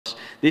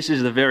This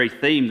is the very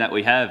theme that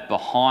we have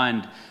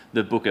behind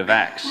the book of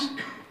Acts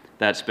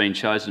that's been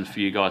chosen for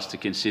you guys to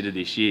consider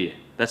this year.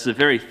 That's the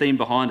very theme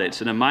behind it.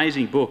 It's an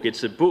amazing book.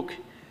 It's a book,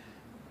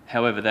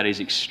 however, that is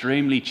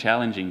extremely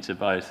challenging to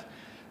both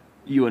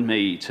you and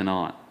me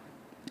tonight.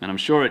 And I'm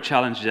sure it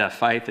challenges our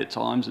faith at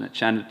times, and it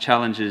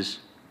challenges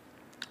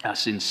our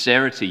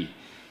sincerity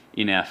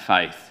in our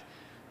faith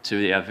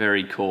to our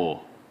very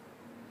core.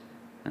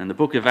 And the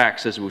book of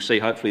Acts, as we'll see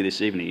hopefully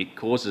this evening, it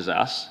causes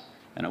us,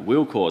 and it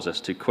will cause us,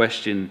 to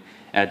question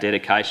our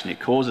dedication. It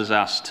causes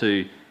us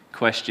to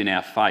question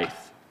our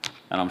faith.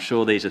 And I'm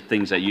sure these are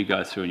things that you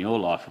go through in your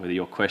life, whether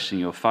you're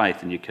questioning your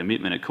faith and your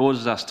commitment. It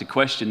causes us to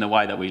question the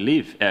way that we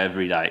live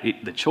every day,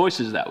 the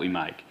choices that we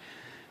make,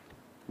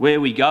 where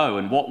we go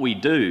and what we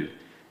do,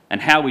 and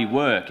how we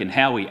work and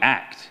how we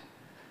act,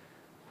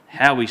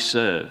 how we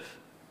serve.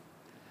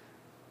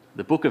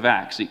 The book of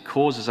Acts, it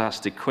causes us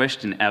to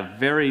question our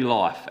very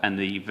life and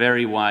the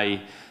very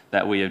way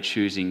that we are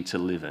choosing to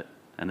live it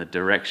and the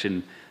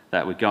direction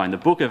that we're going. The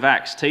book of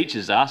Acts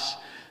teaches us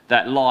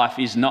that life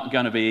is not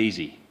going to be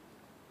easy.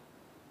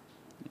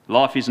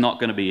 Life is not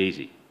going to be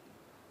easy.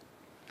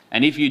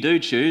 And if you do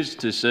choose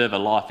to serve a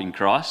life in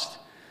Christ,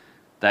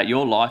 that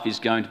your life is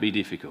going to be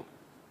difficult.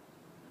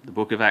 The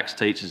book of Acts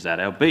teaches that,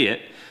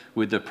 albeit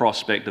with the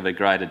prospect of a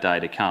greater day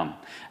to come.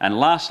 And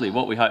lastly,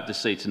 what we hope to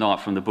see tonight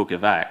from the book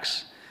of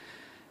Acts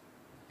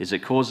is it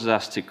causes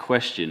us to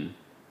question,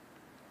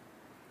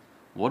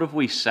 what have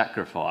we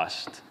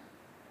sacrificed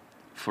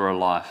for a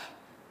life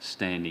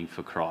standing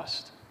for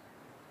Christ?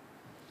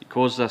 It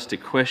causes us to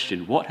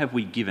question, what have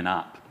we given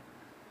up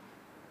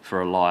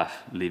for a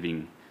life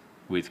living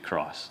with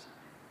Christ?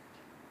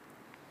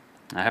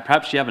 Now,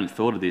 perhaps you haven't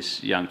thought of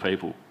this, young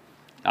people,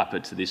 up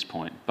to this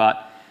point,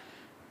 but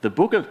the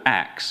book of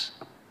Acts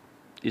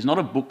is not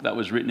a book that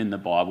was written in the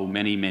Bible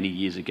many, many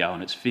years ago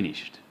and it's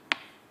finished.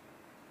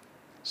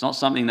 It's not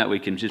something that we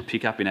can just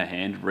pick up in our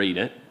hand, read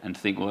it, and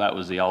think, well, that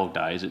was the old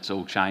days, it's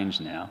all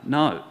changed now.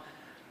 No.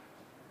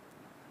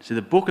 See,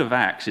 the book of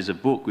Acts is a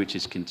book which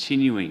is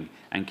continuing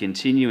and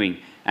continuing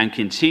and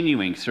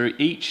continuing through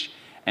each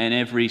and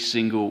every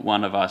single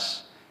one of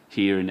us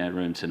here in our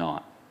room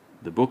tonight.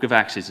 The book of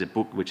Acts is a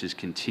book which is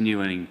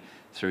continuing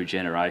through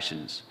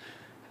generations.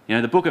 You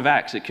know, the book of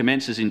Acts, it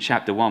commences in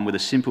chapter 1 with a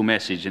simple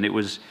message, and it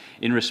was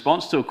in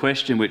response to a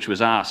question which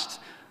was asked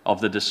of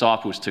the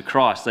disciples to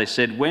Christ. They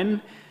said,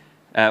 when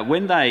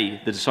the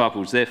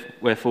disciples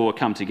therefore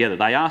come together,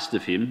 they asked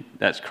of him,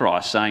 that's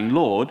Christ, saying,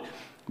 Lord,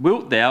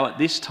 wilt thou at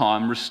this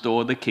time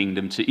restore the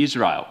kingdom to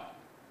Israel?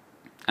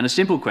 And a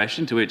simple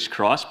question to which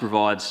Christ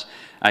provides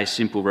a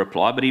simple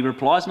reply, but he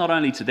replies not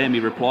only to them,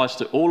 he replies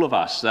to all of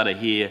us that are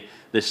here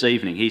this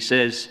evening. He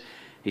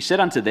said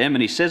unto them,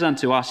 and he says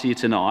unto us here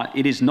tonight,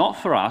 it is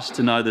not for us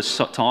to know the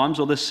times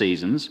or the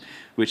seasons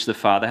which the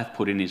Father hath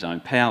put in his own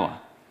power.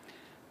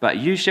 But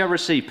you shall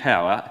receive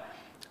power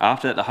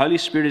after that the Holy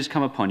Spirit has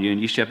come upon you, and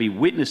you shall be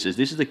witnesses.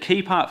 This is the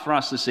key part for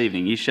us this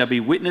evening. You shall be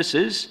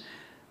witnesses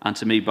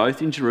unto me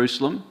both in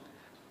Jerusalem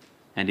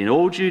and in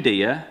all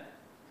Judea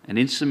and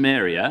in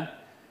Samaria,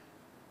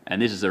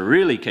 and this is a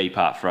really key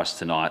part for us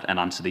tonight, and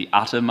unto the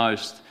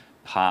uttermost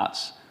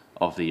parts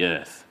of the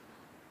earth.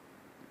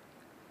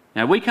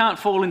 Now, we can't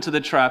fall into the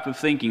trap of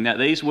thinking that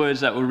these words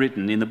that were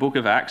written in the book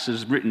of Acts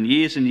was written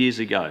years and years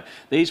ago.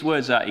 These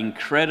words are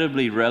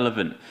incredibly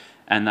relevant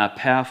and they're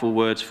powerful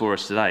words for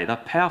us today. They're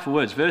powerful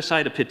words. Verse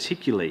 8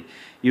 particularly,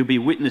 you'll be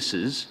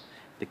witnesses,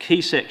 the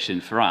key section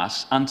for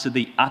us, unto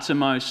the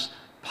uttermost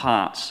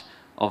parts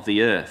of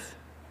the earth.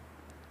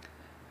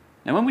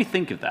 Now, when we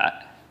think of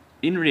that,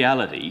 in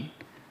reality,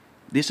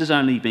 this has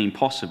only been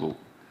possible,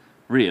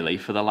 really,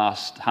 for the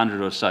last 100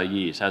 or so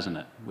years, hasn't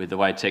it? With the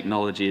way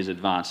technology has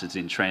advanced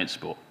in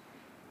transport.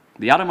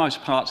 The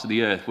uttermost parts of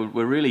the earth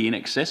were really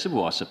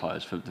inaccessible, I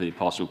suppose, for the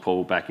Apostle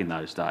Paul back in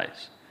those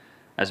days,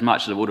 as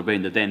much as it would have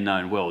been the then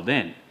known world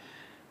then.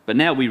 But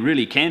now we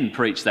really can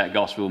preach that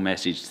gospel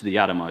message to the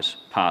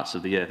uttermost parts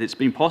of the earth. It's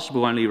been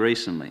possible only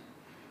recently.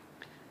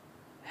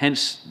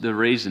 Hence the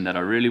reason that I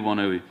really want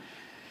to,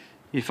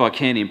 if I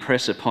can,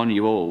 impress upon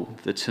you all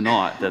that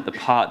tonight, that the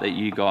part that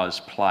you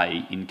guys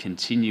play in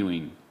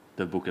continuing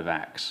the book of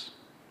Acts,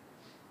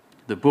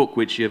 the book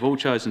which you have all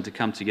chosen to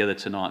come together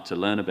tonight to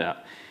learn about,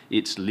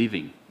 it's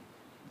living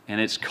and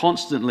it's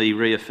constantly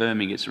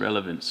reaffirming its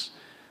relevance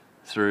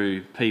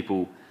through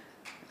people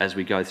as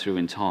we go through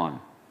in time.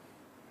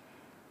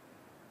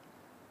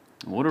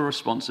 What a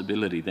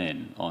responsibility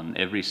then on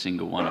every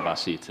single one of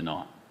us here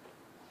tonight.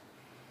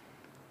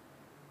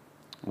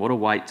 What a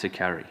weight to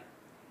carry.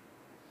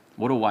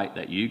 What a weight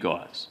that you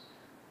guys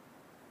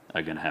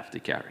are going to have to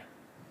carry.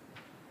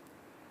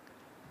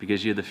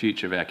 Because you're the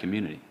future of our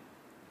community.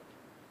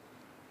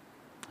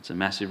 It's a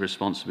massive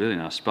responsibility.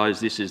 And I suppose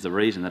this is the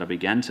reason that I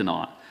began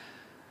tonight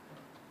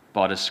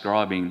by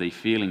describing the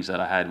feelings that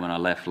I had when I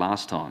left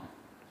last time.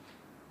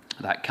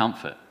 That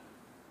comfort.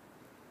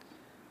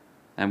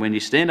 And when you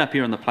stand up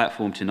here on the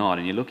platform tonight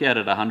and you look out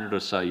at 100 or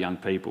so young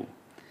people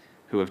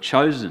who have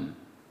chosen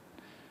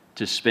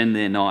to spend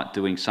their night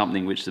doing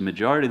something which the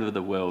majority of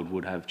the world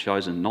would have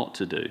chosen not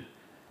to do,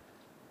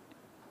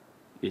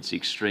 it's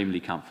extremely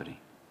comforting.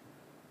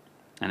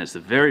 And it's the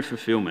very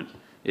fulfillment.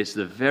 It's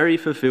the very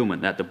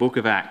fulfillment that the book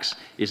of Acts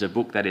is a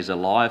book that is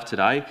alive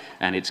today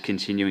and it's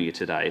continuing it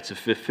today. It's a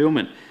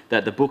fulfillment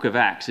that the book of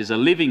Acts is a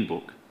living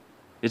book.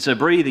 It's a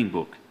breathing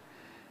book.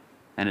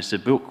 And it's a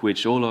book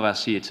which all of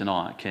us here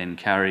tonight can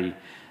carry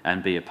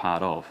and be a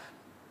part of.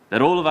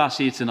 That all of us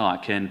here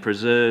tonight can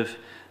preserve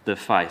the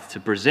faith, to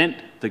present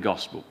the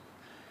gospel,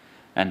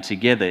 and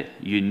together,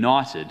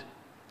 united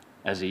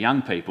as a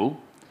young people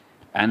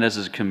and as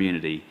a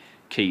community,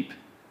 keep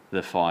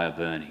the fire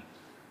burning.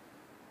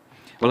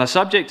 Well, our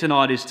subject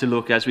tonight is to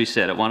look, as we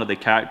said, at one of the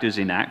characters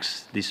in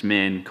Acts, this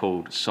man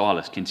called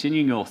Silas,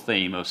 continuing our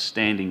theme of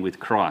standing with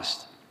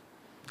Christ.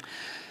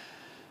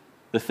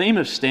 The theme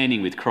of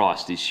standing with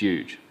Christ is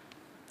huge.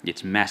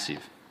 It's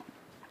massive.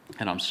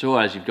 And I'm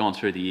sure as you've gone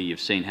through the year,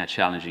 you've seen how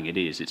challenging it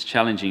is. It's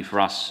challenging for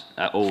us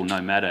all,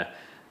 no matter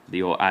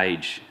your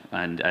age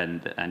and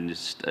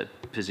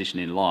position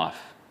in life.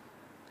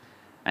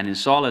 And in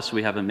Silas,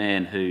 we have a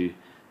man who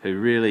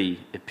really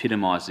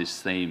epitomised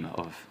this theme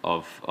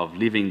of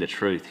living the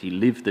truth. He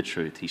lived the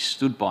truth. He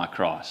stood by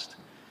Christ.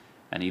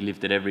 And he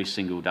lived it every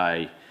single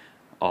day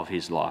of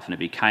his life. And it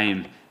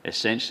became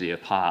essentially a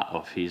part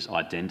of his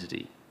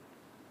identity.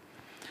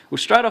 Well,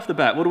 straight off the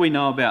bat, what do we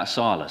know about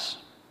Silas?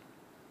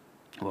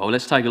 Well,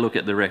 let's take a look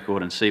at the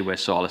record and see where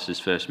Silas is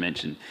first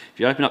mentioned. If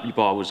you open up your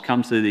Bibles,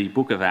 come to the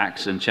book of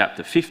Acts and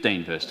chapter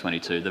 15, verse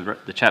 22,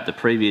 the chapter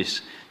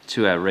previous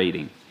to our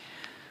reading.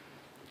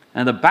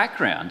 And the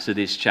background to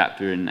this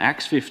chapter in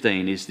Acts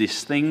 15 is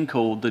this thing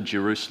called the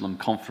Jerusalem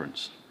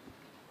Conference.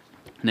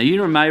 Now,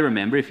 you may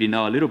remember, if you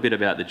know a little bit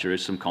about the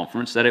Jerusalem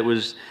Conference, that it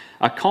was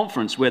a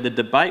conference where the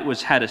debate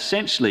was had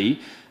essentially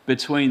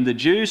between the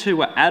Jews who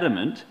were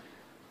adamant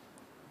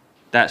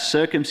that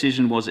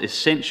circumcision was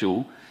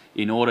essential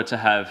in order to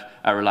have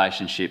a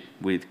relationship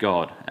with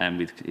God and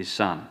with his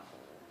Son.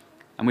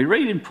 And we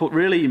read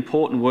really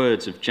important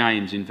words of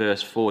James in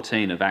verse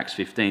 14 of Acts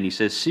 15. He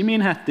says,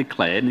 Simeon hath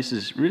declared, and this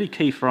is really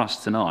key for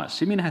us tonight,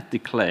 Simeon hath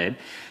declared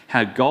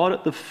how God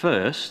at the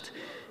first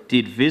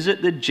did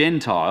visit the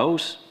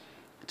Gentiles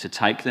to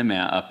take them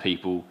out a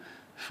people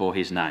for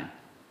his name.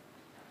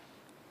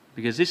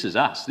 Because this is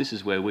us, this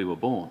is where we were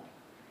born.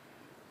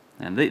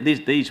 And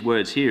these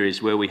words here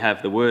is where we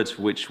have the words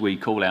for which we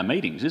call our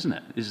meetings, isn't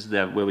it? This is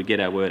where we get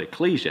our word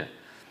ecclesia,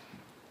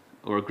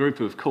 or a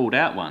group of called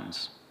out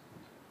ones.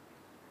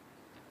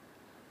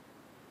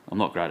 I'm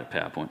not great at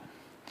PowerPoint.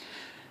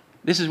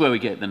 This is where we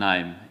get the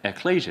name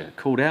ecclesia,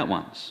 called out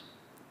ones.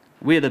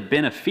 We're the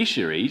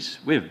beneficiaries,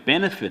 we've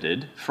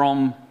benefited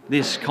from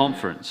this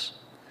conference,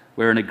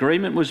 where an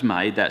agreement was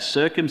made that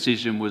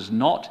circumcision was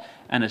not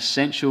an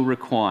essential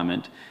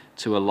requirement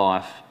to a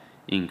life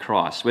in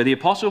Christ, where the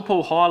Apostle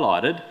Paul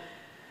highlighted,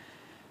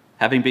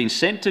 having been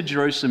sent to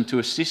Jerusalem to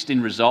assist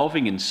in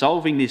resolving and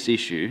solving this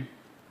issue,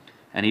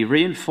 and he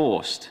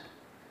reinforced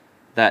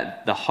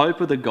that the hope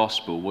of the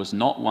gospel was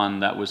not one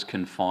that was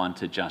confined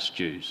to just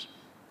Jews.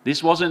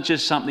 This wasn't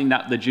just something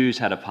that the Jews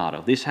had a part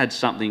of. This had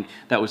something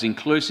that was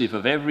inclusive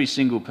of every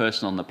single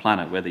person on the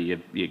planet, whether you're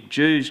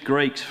Jews,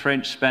 Greeks,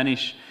 French,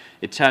 Spanish,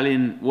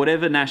 Italian,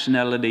 whatever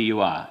nationality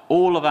you are.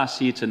 All of us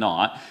here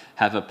tonight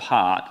have a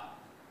part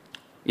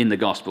in the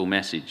gospel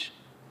message.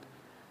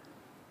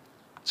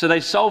 So they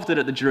solved it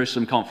at the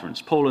Jerusalem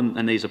conference, Paul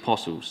and these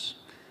apostles,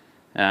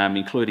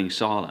 including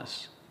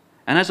Silas.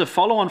 And as a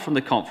follow-on from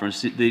the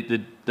conference,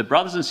 the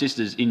brothers and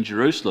sisters in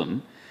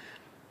Jerusalem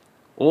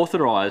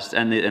authorised,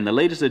 and the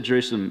leaders of the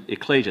Jerusalem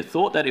ecclesia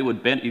thought that it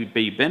would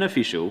be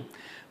beneficial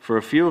for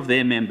a few of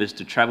their members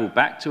to travel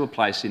back to a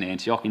place in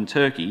Antioch in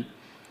Turkey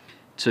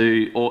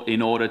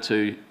in order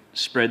to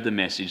spread the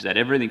message that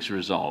everything's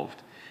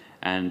resolved.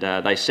 And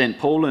they sent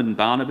Paul and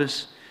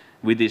Barnabas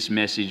with this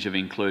message of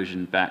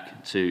inclusion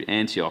back to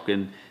Antioch.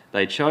 And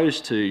they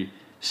chose to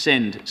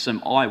send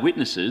some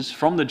eyewitnesses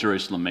from the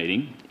Jerusalem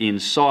meeting in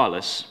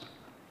Silas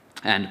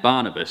and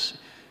Barnabas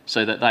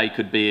so that they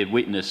could be a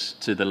witness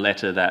to the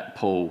letter that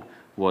Paul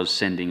was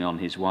sending on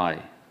his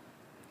way.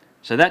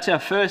 So that's our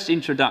first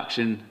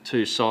introduction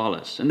to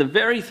Silas. And the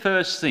very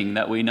first thing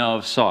that we know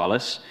of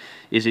Silas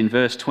is in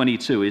verse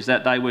 22, is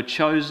that they were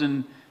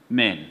chosen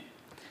men,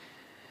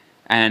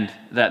 and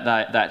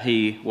that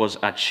he was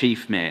a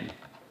chief man.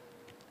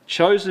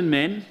 Chosen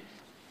men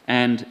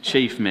and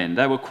chief men.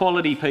 They were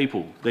quality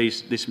people,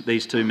 these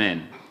two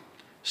men.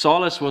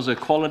 Silas was a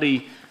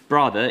quality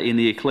brother in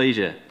the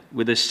ecclesia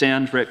with a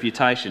sound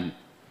reputation.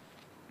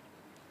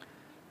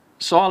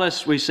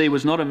 Silas, we see,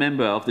 was not a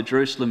member of the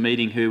Jerusalem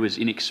meeting who was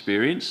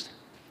inexperienced.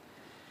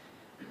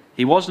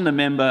 He wasn't a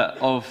member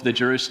of the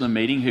Jerusalem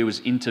meeting who was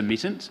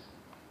intermittent.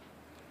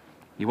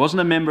 He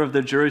wasn't a member of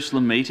the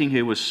Jerusalem meeting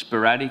who was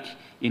sporadic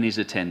in his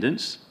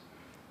attendance.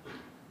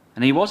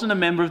 And he wasn't a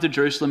member of the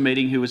Jerusalem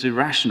meeting who was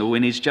irrational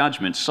in his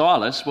judgment.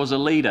 Silas was a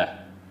leader.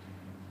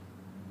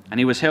 And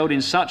he was held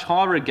in such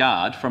high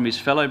regard from his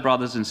fellow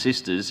brothers and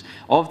sisters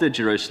of the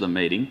Jerusalem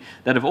meeting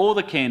that of all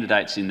the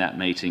candidates in that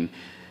meeting,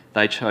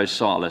 they chose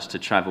Silas to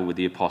travel with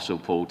the Apostle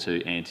Paul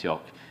to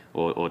Antioch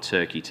or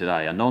Turkey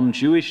today. A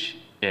non-Jewish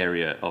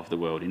area of the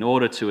world in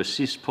order to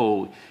assist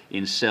Paul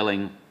in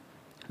selling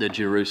the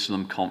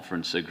Jerusalem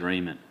Conference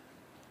agreement.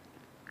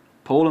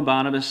 Paul and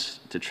Barnabas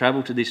to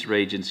travel to these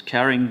regions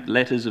carrying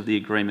letters of the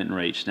agreement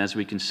reached. And as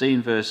we can see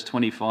in verse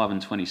 25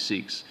 and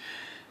 26,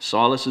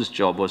 Silas's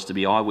job was to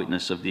be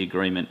eyewitness of the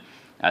agreement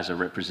as a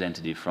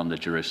representative from the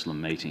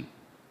Jerusalem meeting.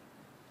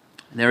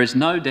 There is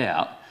no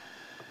doubt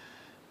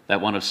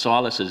that one of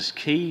Silas's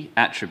key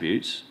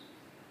attributes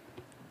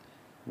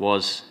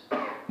was,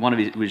 one of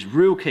his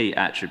real key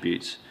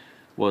attributes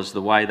was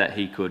the way that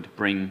he could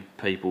bring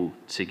people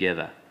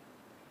together.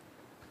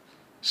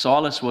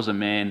 Silas was a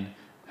man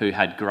who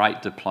had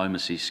great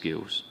diplomacy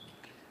skills,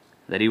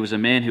 that he was a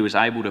man who was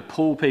able to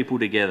pull people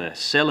together,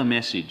 sell a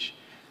message,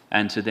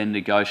 and to then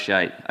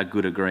negotiate a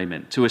good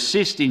agreement, to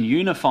assist in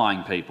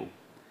unifying people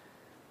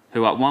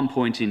who at one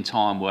point in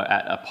time were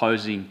at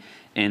opposing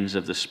ends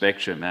of the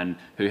spectrum and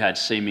who had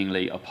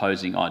seemingly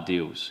opposing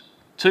ideals.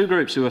 Two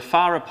groups who were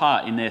far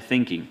apart in their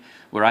thinking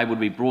were able to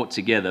be brought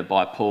together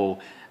by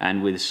Paul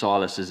and with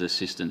Silas's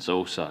assistance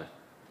also.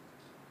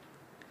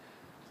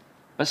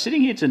 But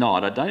sitting here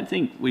tonight, I don't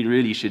think we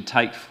really should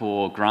take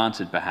for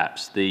granted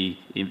perhaps the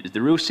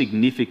real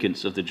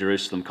significance of the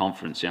Jerusalem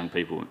Conference, young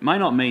people. It may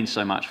not mean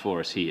so much for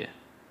us here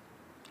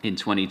in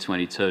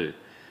 2022.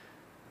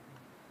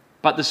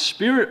 But the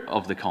spirit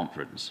of the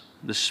conference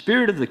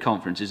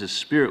is a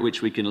spirit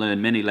which we can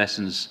learn many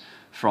lessons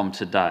from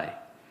today.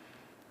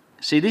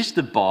 See, this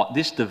divide,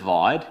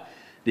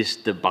 this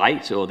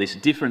debate, or this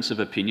difference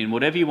of opinion,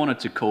 whatever you wanted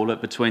to call it,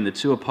 between the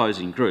two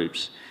opposing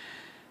groups,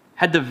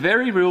 had the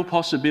very real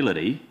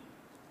possibility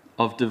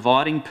of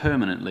dividing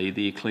permanently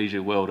the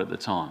ecclesial world at the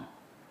time.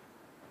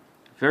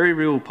 Very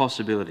real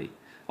possibility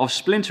of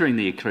splintering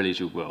the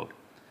ecclesial world,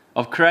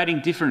 of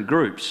creating different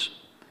groups,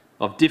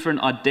 of different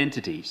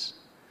identities,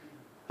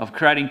 of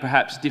creating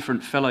perhaps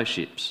different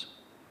fellowships.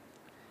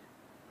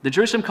 The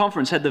Jerusalem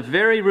Conference had the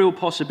very real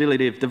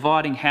possibility of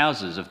dividing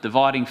houses, of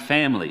dividing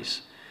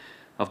families,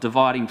 of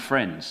dividing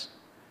friends,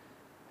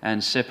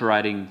 and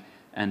separating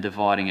and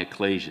dividing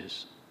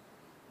ecclesias.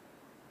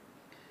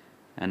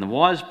 And the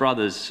wise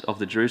brothers of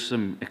the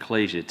Jerusalem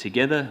ecclesia,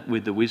 together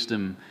with the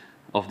wisdom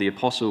of the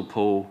Apostle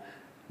Paul,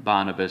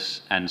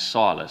 Barnabas, and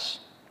Silas,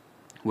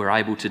 were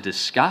able to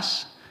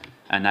discuss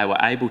and they were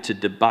able to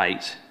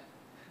debate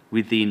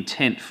with the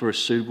intent for a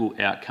suitable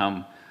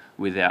outcome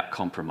without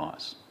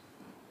compromise.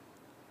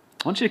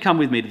 I want you to come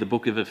with me to the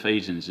book of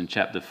Ephesians in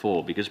chapter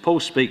 4, because Paul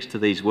speaks to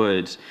these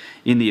words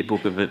in the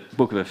book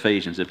of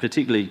Ephesians, and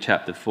particularly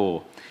chapter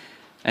 4.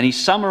 And he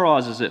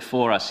summarises it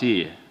for us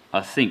here,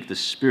 I think, the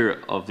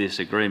spirit of this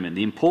agreement.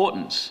 The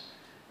importance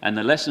and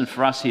the lesson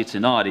for us here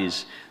tonight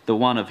is the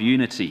one of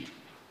unity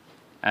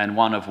and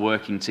one of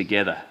working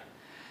together.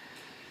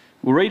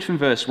 We'll read from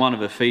verse 1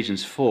 of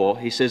Ephesians 4.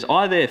 He says,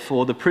 I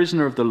therefore, the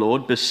prisoner of the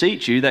Lord,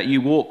 beseech you that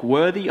you walk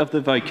worthy of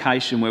the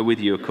vocation wherewith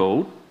you are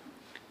called,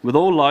 with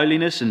all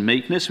lowliness and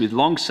meekness, with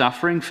long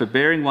suffering,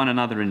 forbearing one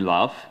another in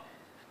love,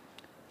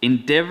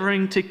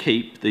 endeavouring to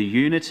keep the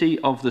unity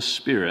of the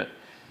Spirit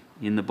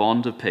in the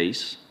bond of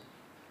peace.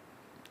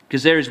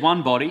 Because there is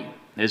one body,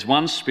 there's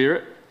one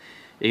Spirit,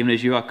 even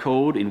as you are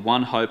called in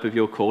one hope of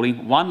your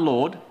calling, one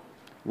Lord,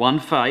 one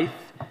faith,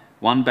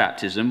 one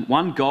baptism,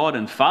 one God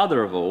and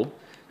Father of all,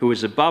 who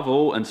is above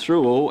all and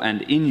through all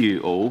and in you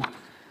all.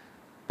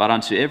 But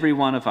unto every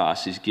one of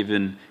us is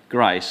given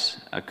grace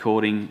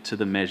according to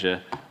the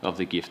measure of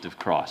the gift of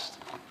Christ.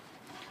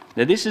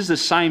 Now, this is the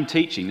same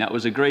teaching that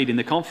was agreed in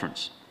the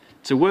conference,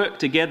 to work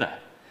together,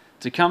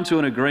 to come to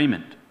an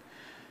agreement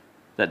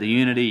that the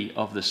unity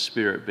of the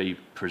Spirit be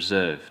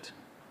preserved.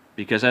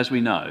 Because as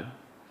we know,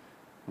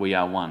 we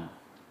are one.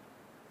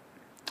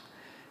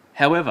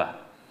 However,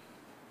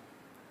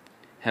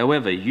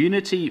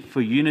 unity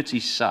for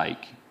unity's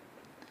sake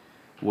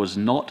was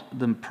not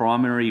the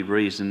primary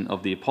reason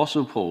of the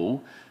Apostle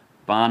Paul,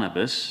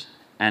 Barnabas,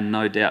 and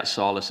no doubt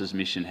Silas's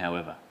mission,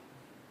 however.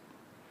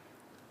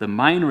 The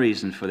main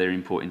reason for their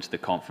input into the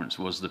conference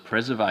was the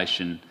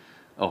preservation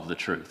of the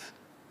truth.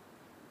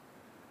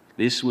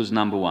 This was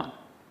number one.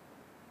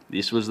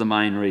 This was the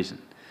main reason.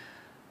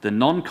 The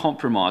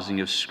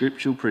non-compromising of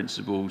scriptural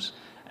principles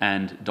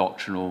and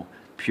doctrinal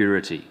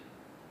purity.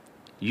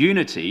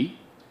 Unity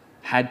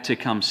had to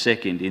come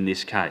second in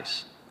this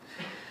case.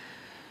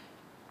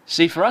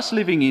 See, for us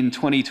living in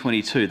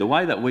 2022, the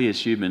way that we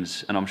as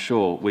humans, and I'm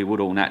sure we would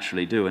all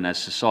naturally do, and as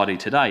society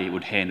today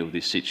would handle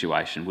this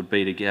situation, would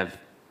be to have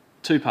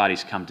two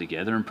parties come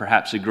together and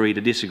perhaps agree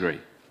to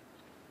disagree.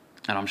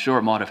 And I'm sure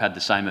it might have had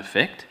the same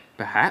effect,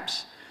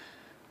 perhaps,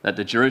 that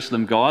the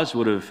Jerusalem guys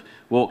would have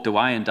walked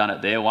away and done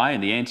it their way,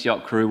 and the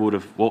Antioch crew would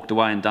have walked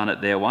away and done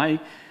it their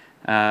way.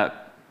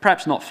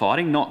 Perhaps not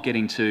fighting, not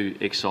getting too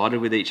excited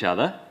with each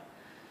other,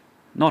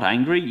 not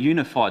angry,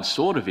 unified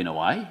sort of in a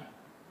way.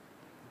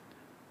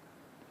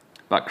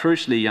 But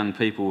crucially, young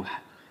people,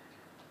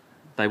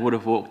 they would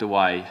have walked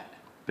away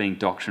being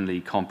doctrinally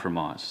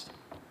compromised.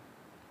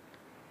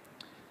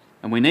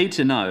 And we need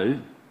to know,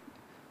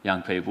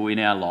 young people, in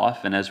our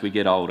life and as we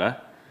get older,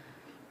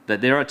 that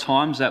there are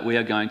times that we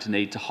are going to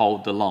need to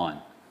hold the line.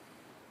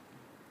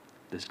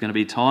 There's going to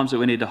be times that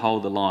we need to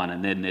hold the line,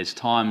 and then there's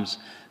times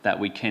that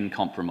we can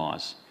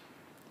compromise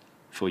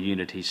for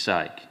unity's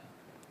sake.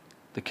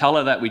 The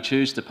colour that we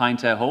choose to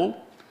paint our hall,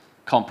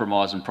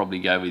 compromise and probably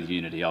go with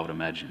unity, I would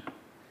imagine.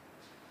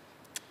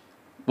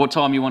 What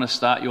time you want to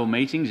start your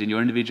meetings, in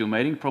your individual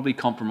meeting, probably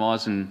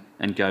compromise and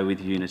go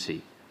with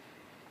unity.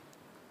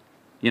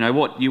 You know,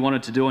 what you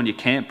wanted to do on your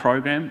camp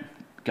program,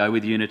 go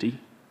with unity.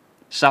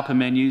 Supper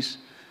menus,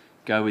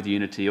 go with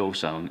unity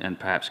also, and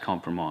perhaps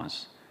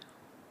compromise.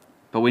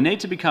 But we need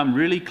to become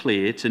really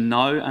clear to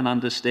know and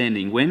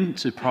understanding when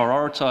to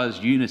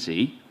prioritise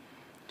unity,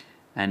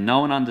 and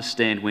know and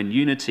understand when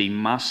unity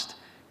must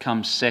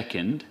come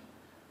second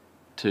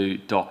to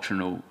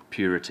doctrinal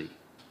purity.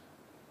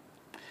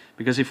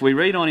 Because if we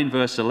read on in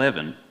verse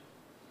 11,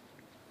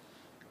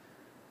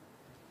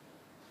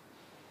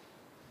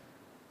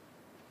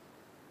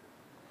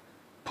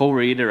 Paul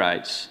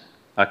reiterates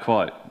a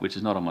quote, which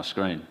is not on my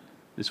screen.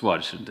 This is why I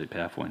just shouldn't do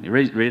PowerPoint. He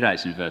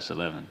reiterates in verse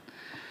 11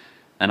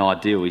 an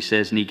ideal. He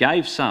says, "And he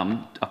gave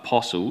some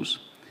apostles,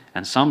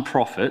 and some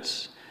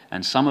prophets,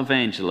 and some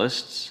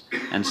evangelists,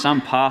 and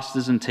some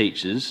pastors and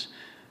teachers,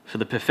 for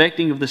the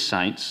perfecting of the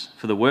saints,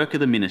 for the work of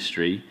the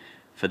ministry,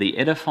 for the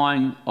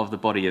edifying of the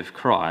body of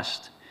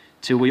Christ,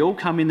 till we all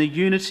come in the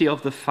unity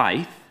of the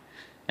faith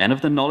and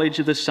of the knowledge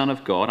of the Son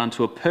of God,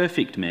 unto a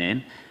perfect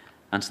man,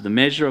 unto the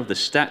measure of the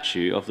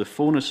stature of the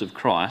fullness of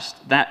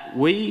Christ, that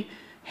we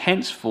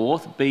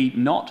henceforth be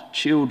not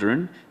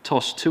children,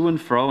 tossed to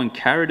and fro and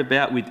carried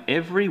about with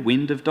every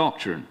wind of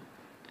doctrine,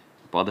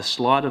 by the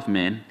sleight of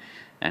men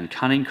and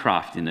cunning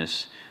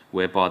craftiness,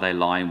 whereby they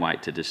lie in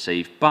wait to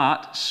deceive,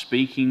 but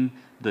speaking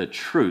the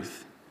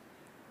truth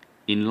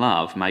in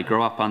love may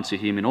grow up unto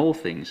him in all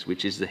things,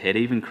 which is the head,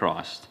 even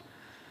Christ.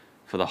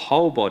 For the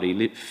whole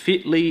body,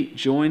 fitly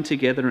joined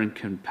together and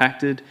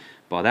compacted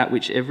by that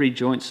which every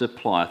joint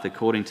supplieth,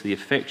 according to the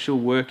effectual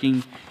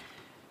working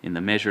in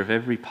the measure of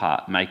every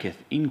part,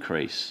 maketh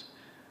increase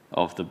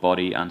of the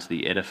body unto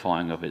the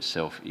edifying of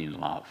itself in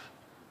love."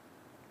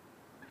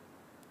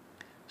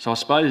 So I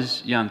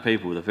suppose, young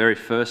people, the very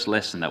first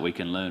lesson that we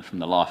can learn from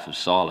the life of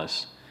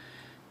Silas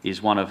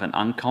is one of an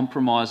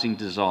uncompromising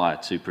desire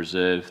to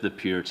preserve the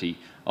purity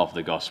of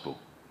the gospel.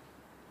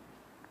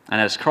 And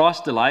as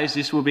Christ delays,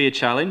 this will be a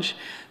challenge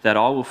that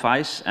I will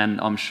face, and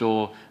I'm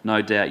sure,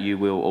 no doubt, you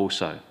will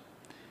also.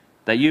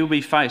 That you will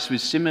be faced with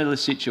similar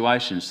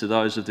situations to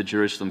those of the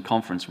Jerusalem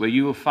conference, where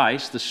you will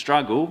face the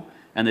struggle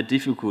and the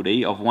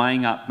difficulty of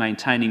weighing up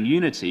maintaining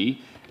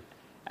unity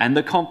and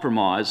the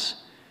compromise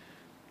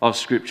of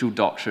scriptural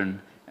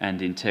doctrine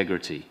and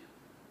integrity.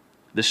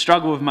 The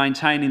struggle of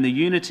maintaining the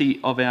unity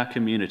of our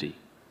community.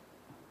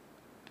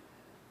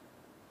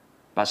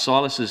 But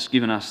Silas has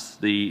given us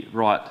the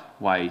right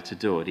way to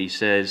do it. He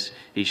says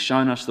he's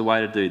shown us the way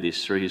to do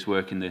this through his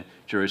work in the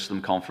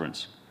Jerusalem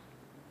conference.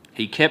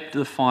 He kept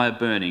the fire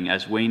burning,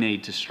 as we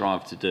need to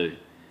strive to do.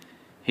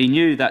 He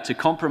knew that to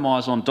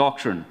compromise on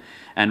doctrine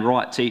and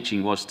right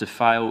teaching was to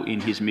fail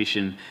in his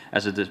mission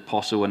as an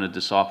apostle and a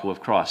disciple of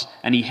Christ.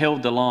 And he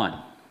held the line.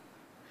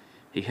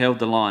 He held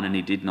the line and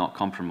he did not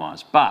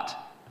compromise. But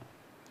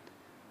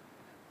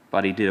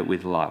he did it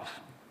with love.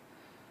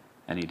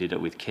 And he did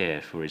it with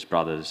care for his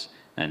brothers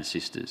and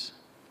sisters.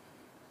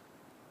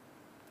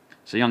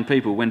 So young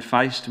people, when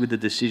faced with the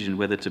decision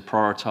whether to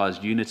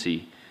prioritise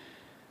unity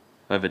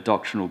over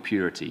doctrinal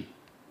purity,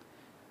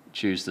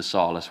 choose the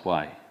Silas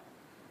way.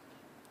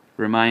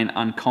 Remain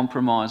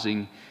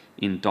uncompromising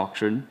in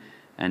doctrine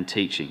and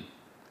teaching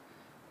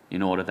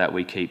in order that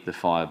we keep the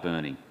fire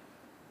burning.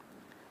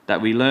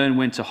 That we learn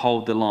when to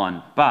hold the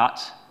line,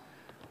 but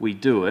we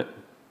do it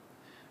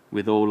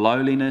with all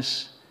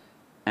lowliness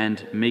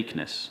and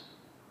meekness,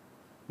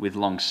 with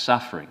long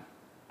suffering,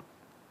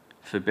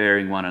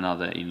 forbearing one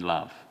another in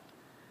love,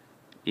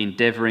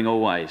 endeavouring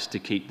always to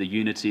keep the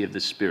unity of the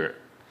Spirit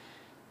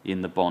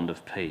in the bond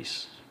of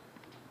peace.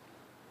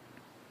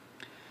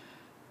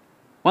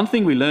 One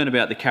thing we learn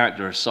about the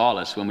character of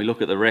Silas when we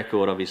look at the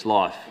record of his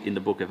life in the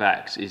book of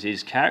Acts is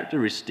his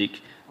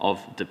characteristic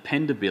of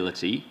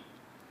dependability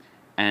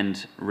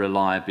and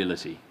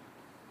reliability.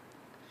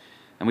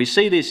 And we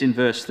see this in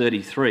verse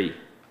 33,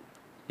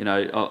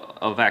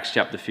 of Acts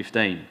chapter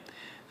 15.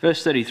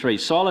 Verse 33,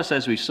 Silas,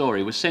 as we saw,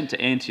 he was sent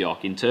to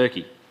Antioch in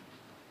Turkey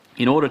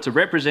in order to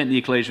represent the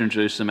ecclesia in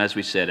Jerusalem, as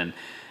we said.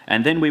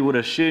 And then we would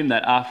assume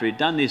that after he'd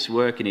done this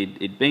work and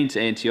he'd been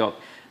to Antioch,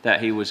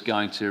 that he was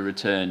going to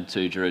return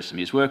to Jerusalem.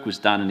 His work was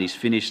done and he's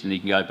finished and he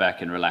can go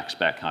back and relax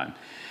back home.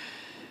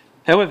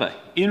 However,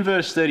 in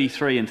verse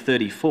 33 and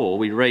 34,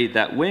 we read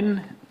that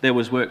when there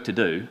was work to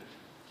do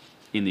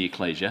in the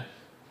ecclesia,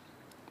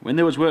 when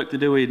there was work to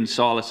do in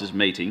Silas's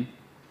meeting,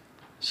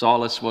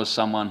 Silas was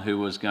someone who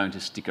was going to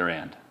stick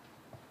around.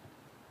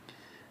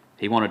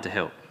 He wanted to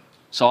help.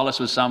 Silas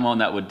was someone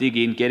that would dig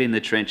in, get in the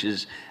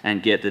trenches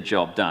and get the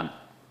job done.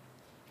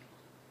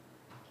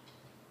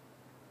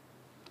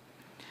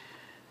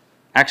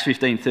 Acts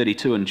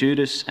 15:32, and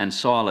Judas and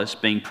Silas,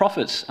 being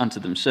prophets unto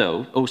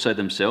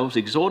themselves,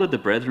 exhorted the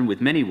brethren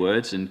with many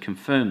words and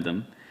confirmed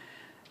them.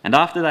 And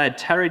after they had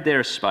tarried there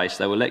a space,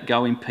 they were let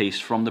go in peace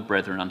from the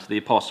brethren unto the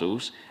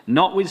apostles,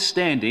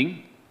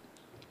 notwithstanding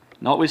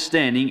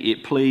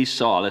it pleased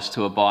Silas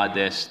to abide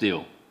there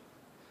still.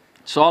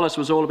 Silas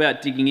was all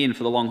about digging in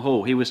for the long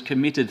haul. He was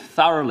committed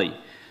thoroughly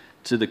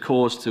to the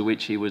cause to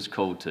which he was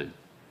called to.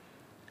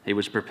 He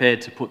was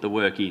prepared to put the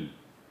work in.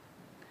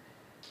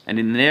 And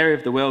in an area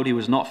of the world he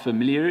was not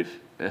familiar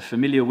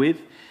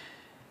with,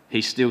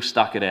 he still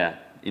stuck it out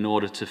in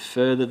order to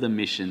further the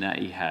mission that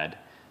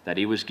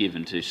he was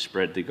given to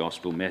spread the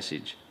gospel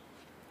message.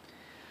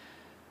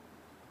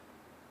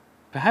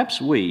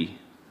 Perhaps we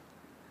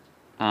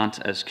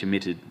aren't as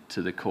committed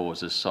to the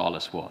cause as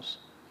Silas was.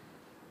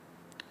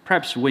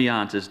 Perhaps we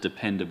aren't as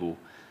dependable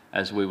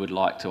as we would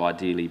like to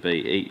ideally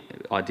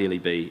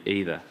be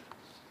either.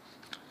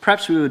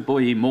 Perhaps we would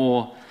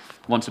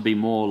want to be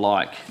more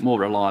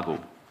reliable,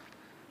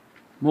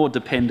 more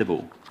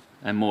dependable,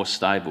 and more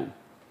stable.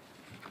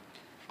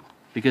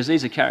 Because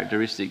these are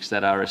characteristics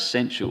that are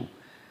essential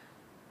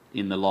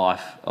in the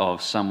life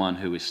of someone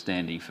who is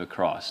standing for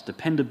Christ.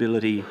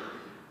 Dependability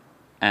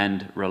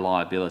and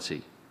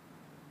reliability.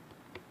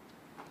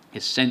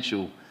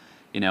 Essential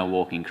in our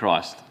walk in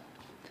Christ.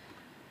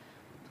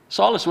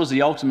 Silas was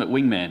the ultimate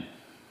wingman.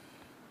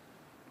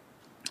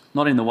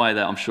 Not in the way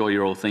that I'm sure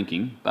you're all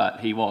thinking, but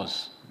he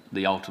was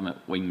the ultimate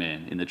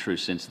wingman in the true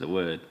sense of the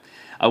word.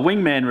 A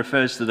wingman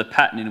refers to the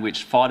pattern in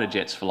which fighter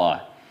jets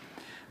fly.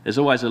 There's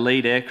always a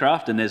lead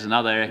aircraft and there's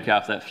another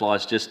aircraft that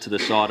flies just to the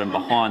side and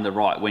behind the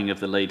right wing of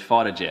the lead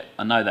fighter jet.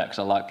 I know that because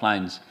I like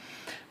planes.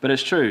 But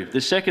it's true.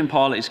 The second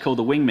pilot is called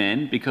the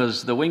wingman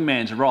because the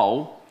wingman's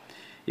role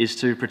is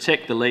to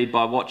protect the lead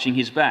by watching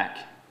his back.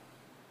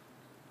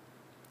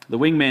 The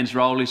wingman's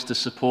role is to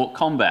support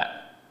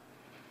combat,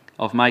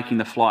 of making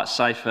the flight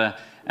safer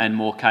and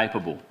more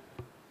capable.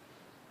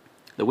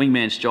 The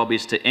wingman's job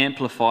is to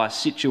amplify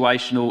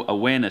situational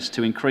awareness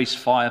to increase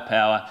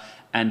firepower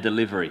and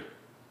delivery,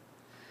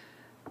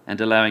 and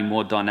allowing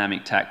more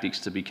dynamic tactics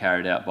to be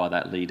carried out by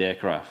that lead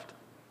aircraft.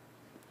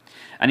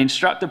 An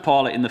instructor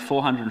pilot in the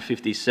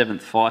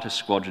 457th Fighter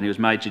Squadron, he was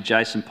Major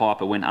Jason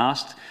Piper, when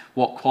asked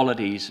what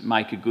qualities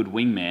make a good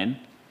wingman,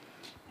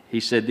 he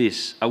said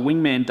this: a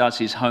wingman does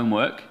his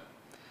homework,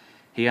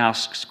 he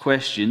asks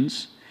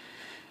questions,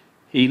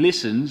 he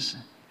listens,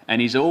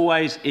 and he's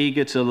always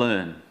eager to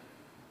learn.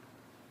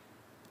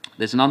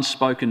 There's an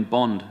unspoken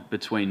bond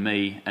between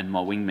me and my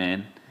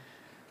wingman,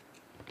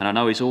 and I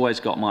know he's always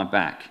got my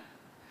back.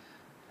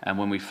 And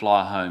when we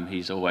fly home,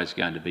 he's always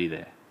going to be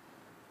there.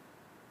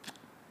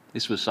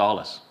 This was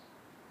Silas.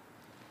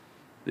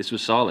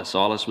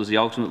 Silas was the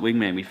ultimate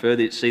wingman. We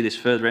see this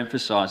further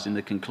emphasised in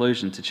the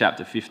conclusion to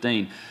chapter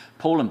 15.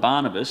 Paul asked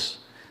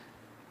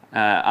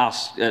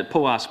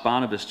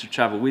Barnabas to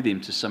travel with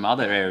him to some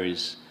other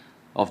areas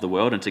of the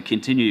world and to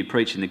continue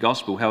preaching the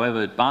gospel.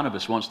 However,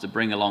 Barnabas wants to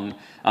bring along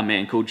a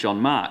man called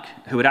John Mark,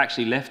 who had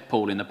actually left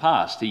Paul in the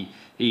past.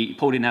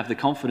 Paul didn't have the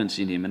confidence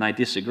in him, and they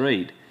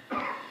disagreed.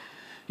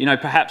 You know,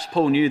 perhaps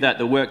Paul knew that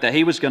the work that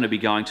he was going to be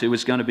going to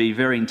was going to be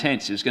very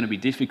intense. It was going to be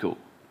difficult.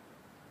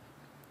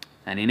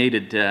 And he knew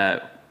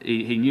that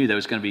it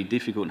was going to be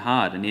difficult and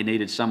hard, and he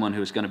needed someone who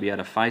was going to be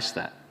able to face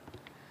that.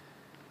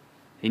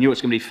 He knew it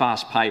was going to be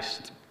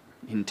fast-paced,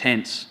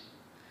 intense,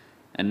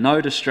 and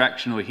no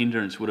distraction or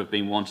hindrance would have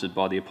been wanted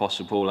by the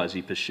Apostle Paul as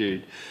he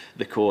pursued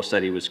the course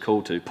that he was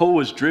called to. Paul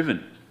was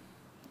driven.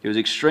 He was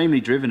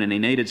extremely driven, and he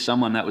needed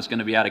someone that was going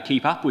to be able to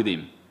keep up with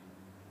him.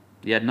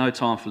 He had no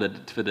time for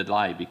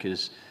delay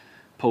because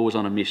Paul was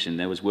on a mission.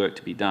 There was work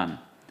to be done.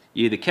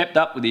 You either kept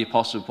up with the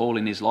Apostle Paul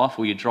in his life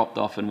or you dropped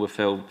off and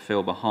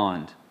fell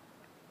behind.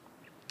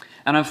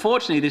 And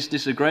unfortunately, this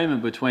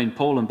disagreement between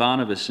Paul and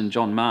Barnabas and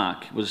John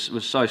Mark was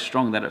so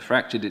strong that it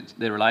fractured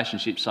their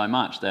relationship so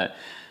much that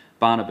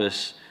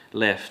Barnabas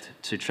left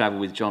to travel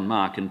with John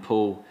Mark and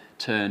Paul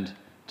turned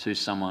to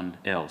someone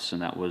else,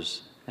 and that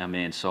was our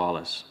man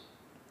Silas.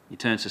 He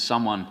turned to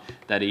someone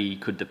that he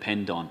could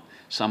depend on,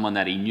 someone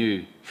that he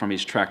knew from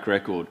his track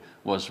record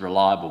was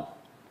reliable.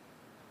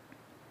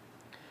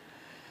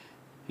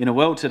 In our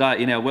world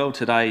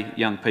today,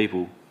 young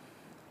people,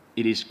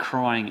 it is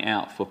crying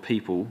out for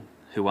people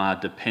who are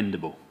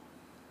dependable.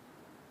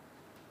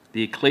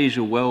 The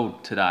ecclesial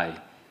world today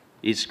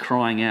is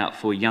crying out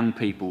for young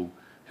people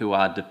who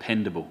are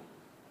dependable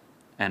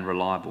and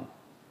reliable.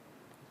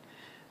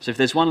 So if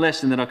there's one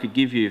lesson that I could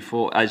give you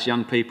as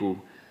young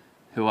people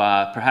who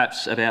are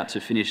perhaps about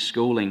to finish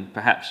schooling,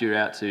 perhaps you're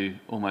out to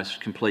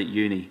almost complete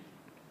uni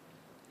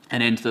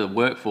and enter the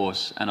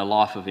workforce and a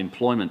life of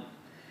employment,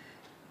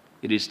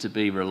 it is to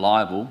be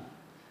reliable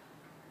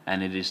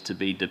and it is to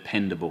be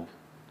dependable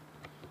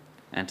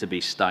and to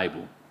be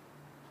stable.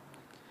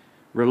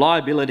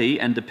 Reliability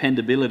and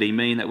dependability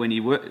mean that when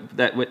you work,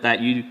 that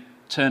you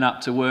turn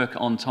up to work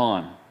on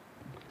time.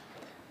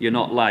 You're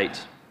not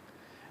late.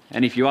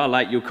 And if you are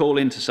late, you'll call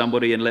in to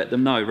somebody and let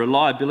them know.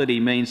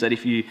 Reliability means that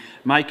if you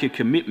make a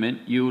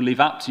commitment, you will live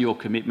up to your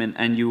commitment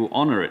and you will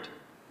honour it.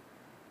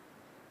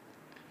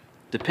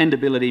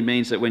 Dependability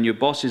means that when your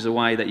boss is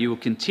away, that you will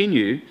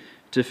continue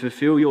to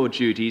fulfil your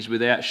duties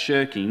without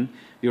shirking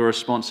your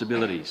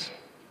responsibilities.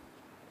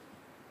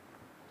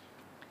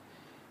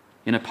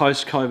 In a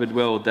post-COVID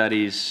world that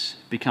is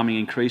becoming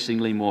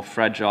increasingly more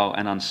fragile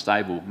and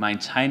unstable,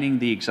 maintaining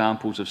the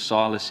examples of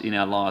Silas in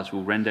our lives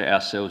will render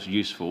ourselves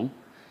useful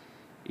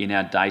in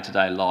our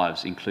day-to-day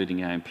lives,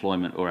 including our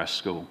employment or our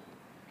school.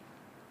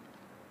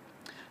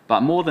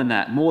 But more than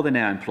that, more than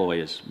our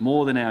employers,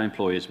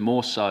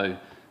 more so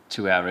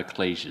to our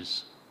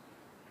ecclesias.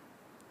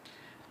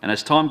 And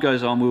as time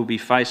goes on, we will be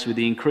faced with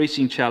the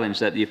increasing challenge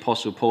that the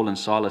Apostle Paul and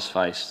Silas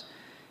faced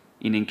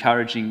in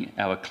encouraging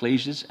our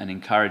ecclesias and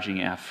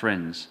encouraging our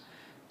friends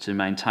to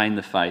maintain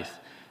the faith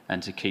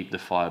and to keep the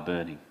fire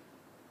burning.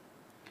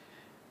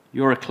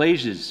 Your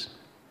ecclesias,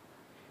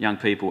 young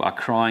people, are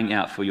crying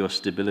out for your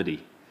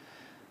stability,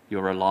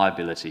 your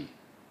reliability,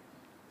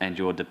 and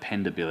your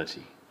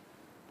dependability.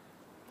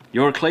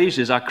 Your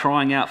ecclesias are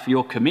crying out for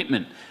your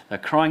commitment. They're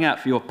crying out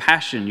for your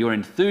passion, your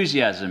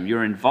enthusiasm,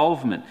 your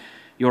involvement,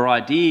 your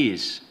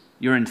ideas,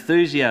 your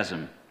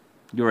enthusiasm,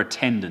 your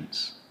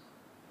attendance.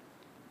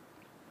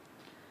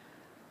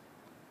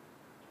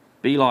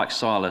 Be like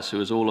Silas, who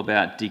was all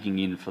about digging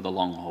in for the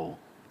long haul.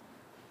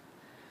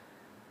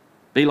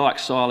 Be like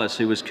Silas,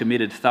 who was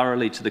committed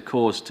thoroughly to the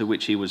cause to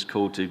which he was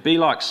called to. Be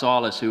like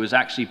Silas, who was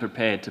actually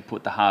prepared to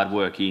put the hard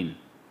work in.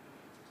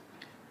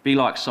 Be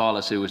like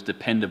Silas, who was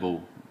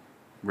dependable,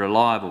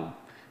 reliable,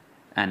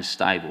 and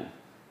stable.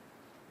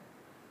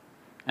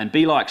 And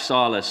be like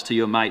Silas to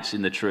your mates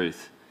in the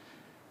truth.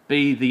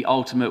 Be the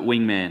ultimate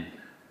wingman,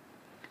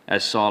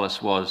 as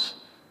Silas was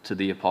to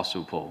the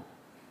Apostle Paul.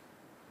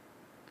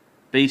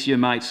 Be to your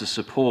mates the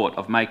support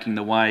of making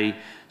the way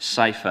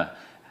safer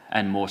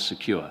and more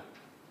secure.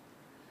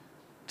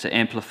 To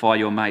amplify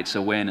your mates'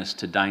 awareness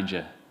to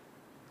danger.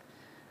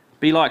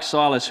 Be like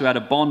Silas, who had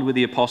a bond with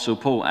the Apostle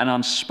Paul, an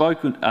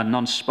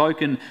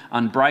unspoken,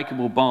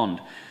 unbreakable bond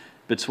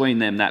between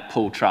them that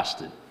Paul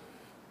trusted.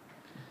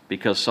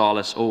 Because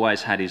Silas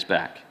always had his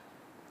back.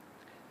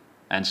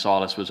 And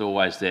Silas was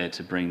always there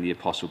to bring the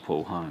Apostle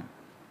Paul home.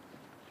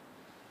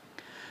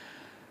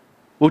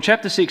 Well,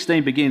 chapter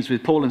 16 begins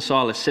with Paul and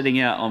Silas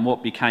setting out on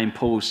what became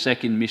Paul's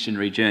second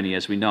missionary journey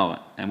as we know it.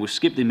 And we'll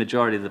skip the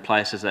majority of the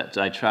places that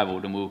they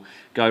travelled and we'll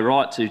go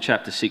right to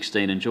chapter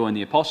 16 and join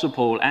the Apostle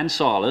Paul and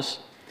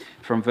Silas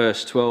from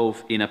verse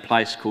 12 in a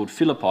place called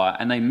Philippi.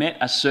 And they met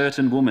a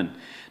certain woman.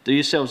 Do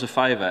yourselves a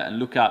favour and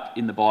look up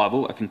in the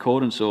Bible, a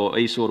concordance or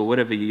eSword or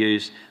whatever you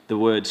use, the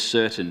word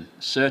certain.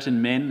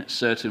 Certain men,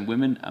 certain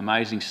women,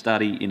 amazing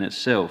study in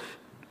itself.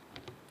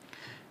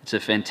 It's a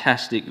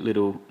fantastic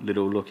little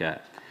look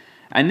at.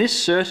 And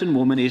this certain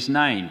woman is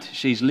named,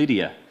 she's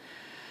Lydia,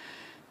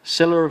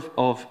 seller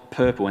of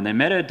purple. And they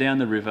met her down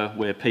the river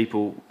where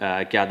people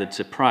gathered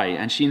to pray.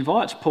 And she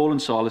invites Paul and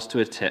Silas to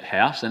her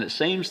house. And it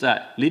seems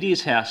that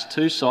Lydia's house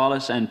to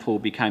Silas and Paul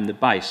became the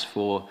base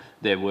for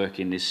their work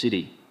in this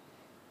city.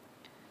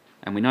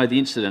 And we know the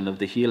incident of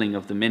the healing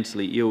of the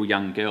mentally ill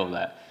young girl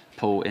that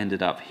Paul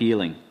ended up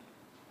healing.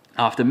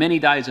 After many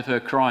days of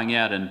her crying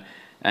out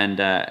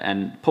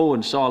and Paul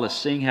and Silas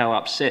seeing how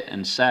upset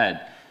and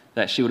sad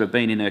that she would have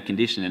been in her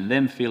condition and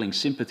them feeling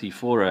sympathy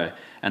for her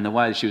and the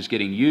way that she was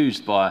getting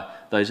used by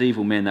those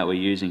evil men that were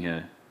using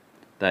her,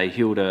 they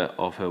healed her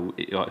of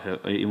her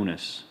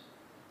illness.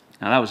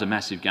 Now that was a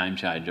massive game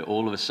changer.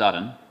 All of a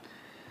sudden,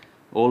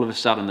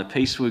 the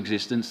peaceful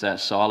existence that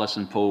Silas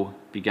and Paul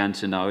began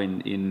to know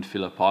in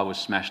Philippi was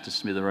smashed to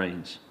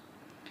smithereens.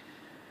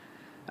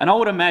 And I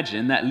would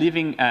imagine that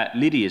living at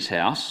Lydia's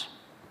house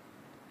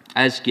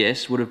as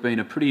guests would have been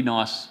a pretty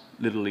nice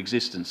little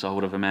existence, I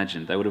would have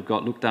imagined. They would have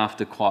got looked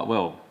after quite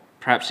well,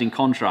 perhaps in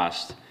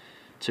contrast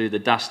to the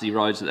dusty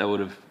roads that they would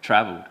have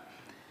travelled.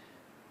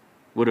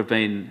 Would have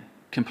been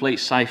complete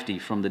safety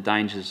from the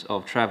dangers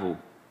of travel,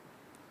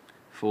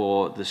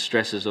 for the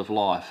stresses of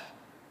life,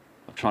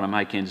 of trying to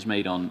make ends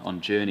meet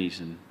on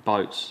journeys and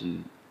boats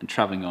and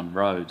travelling on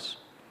roads.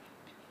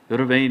 It would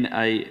have been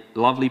a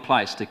lovely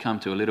place to come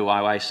to, a little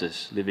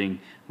oasis, living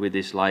with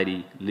this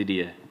lady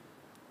Lydia.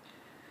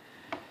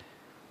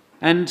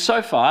 And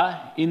so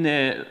far, in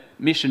their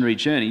missionary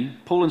journey,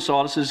 Paul and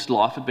Silas's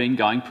life had been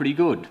going pretty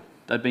good.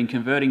 They'd been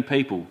converting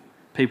people.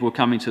 People were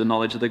coming to the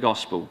knowledge of the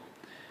gospel.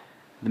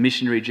 The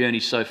missionary journey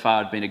so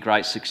far had been a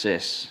great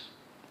success.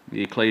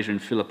 The ecclesia in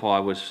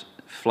Philippi was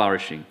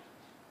flourishing.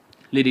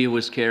 Lydia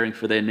was caring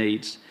for their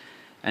needs.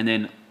 And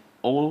then,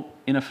 all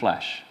in a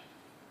flash,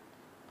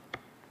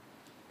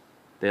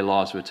 their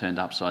lives were turned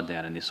upside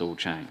down and this all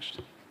changed.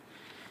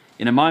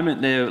 In a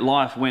moment, their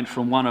life went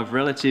from one of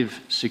relative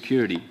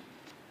security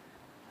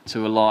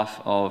to a life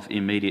of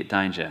immediate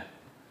danger.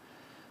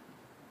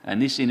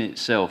 And this in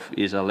itself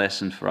is a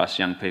lesson for us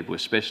young people,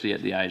 especially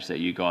at the age that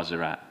you guys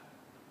are at.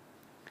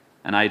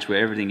 An age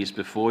where everything is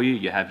before you.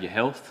 You have your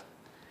health,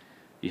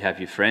 you have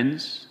your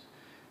friends,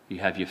 you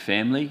have your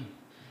family,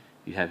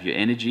 you have your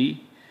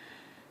energy,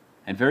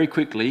 and very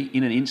quickly,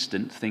 in an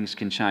instant, things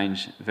can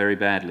change very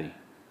badly.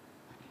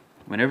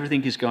 When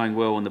everything is going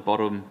well and the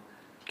bottom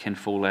can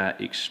fall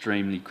out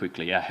extremely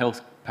quickly. Our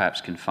health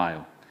perhaps can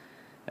fail.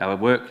 Our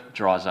work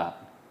dries up.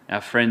 Our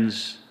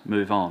friends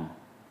move on.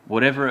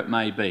 Whatever it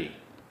may be.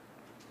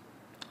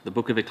 The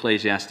book of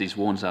Ecclesiastes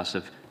warns us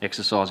of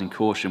exercising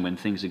caution when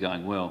things are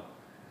going well.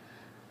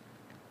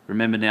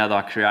 Remember now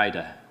thy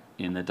Creator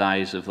in the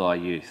days of thy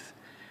youth,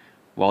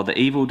 while the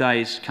evil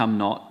days come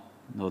not,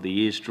 nor the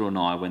years draw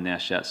nigh, when thou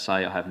shalt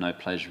say, I have no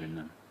pleasure in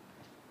them.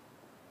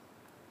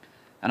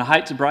 And I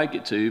hate to break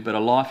it to you, but a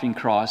life in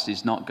Christ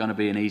is not going to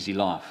be an easy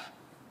life.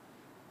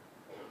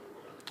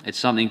 It's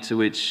something to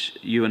which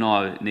you and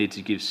I need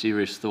to give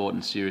serious thought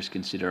and serious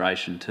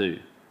consideration to.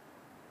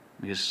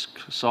 Because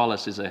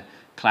Silas is a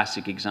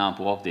classic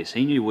example of this.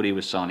 He knew what he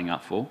was signing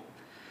up for.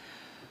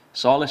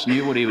 Silas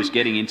knew what he was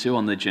getting into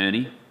on the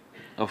journey.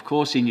 Of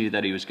course he knew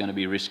that he was going to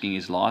be risking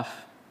his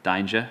life,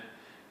 danger.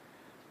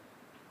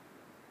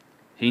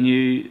 He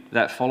knew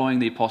that following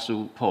the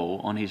Apostle Paul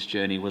on his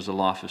journey was a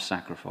life of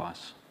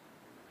sacrifice.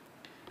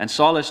 And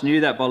Silas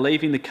knew that by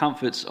leaving the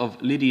comforts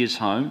of Lydia's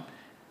home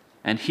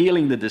and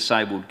healing the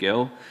disabled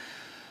girl,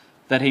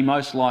 that he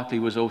most likely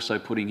was also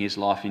putting his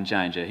life in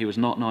danger. He was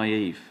not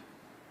naive.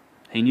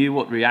 He knew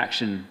what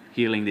reaction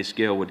healing this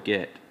girl would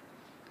get.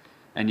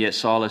 And yet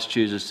Silas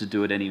chooses to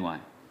do it anyway.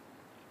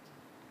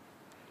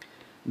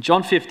 In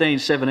John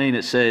 15:17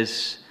 it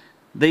says,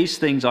 these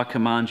things I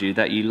command you,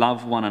 that you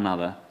love one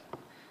another.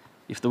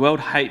 If the world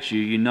hates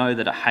you, you know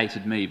that it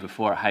hated me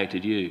before it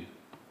hated you.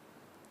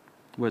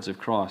 Words of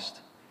Christ.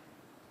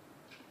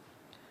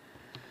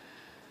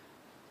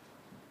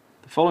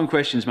 The following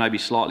questions may be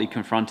slightly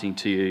confronting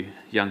to you,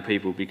 young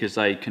people, because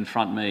they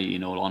confront me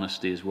in all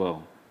honesty as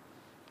well.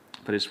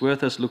 But it's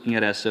worth us looking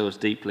at ourselves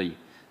deeply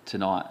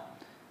tonight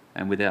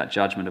and without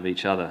judgment of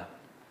each other.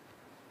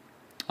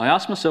 I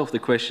ask myself the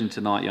question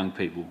tonight, young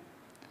people,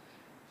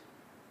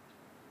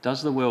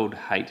 does the world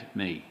hate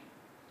me?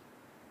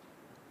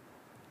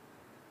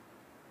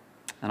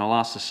 And I'll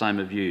ask the same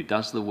of you,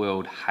 does the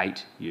world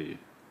hate you?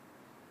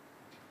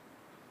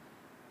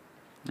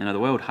 You know, the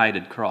world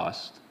hated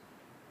Christ.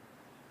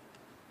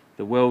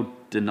 The world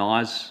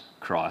denies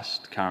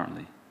Christ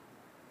currently.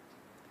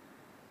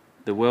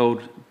 The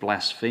world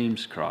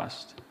blasphemes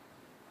Christ.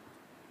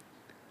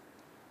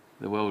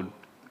 The world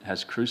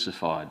has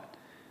crucified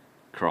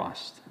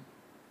Christ.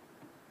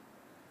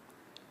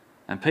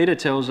 And Peter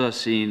tells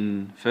us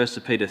in 1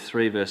 Peter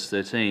 3 verse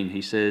 13,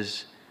 he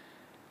says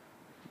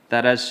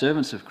that as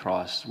servants of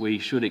Christ, we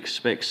should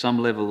expect some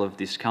level of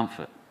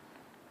discomfort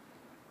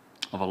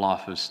of a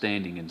life of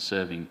standing and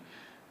serving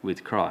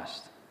with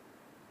Christ.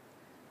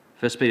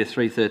 1 Peter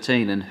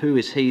 3:13, and who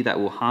is he that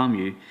will harm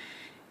you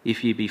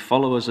if ye be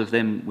followers of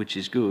them which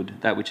is good,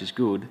 that which is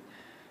good?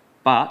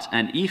 But,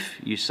 and if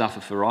you suffer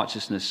for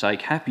righteousness'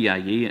 sake, happy are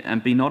ye,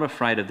 and be not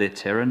afraid of their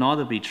terror,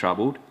 neither be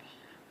troubled,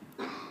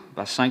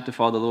 but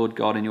sanctify the Lord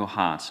God in your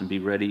hearts, and be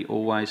ready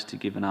always to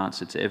give an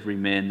answer to every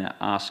man that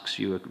asks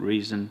you a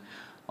reason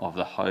of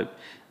the hope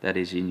that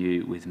is in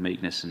you with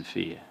meekness and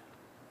fear.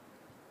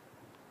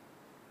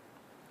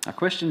 A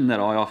question that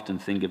I often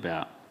think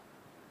about,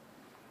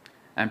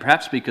 and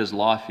perhaps because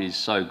life is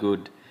so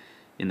good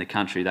in the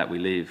country that we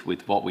live,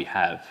 with what we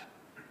have,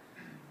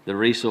 the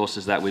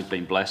resources that we've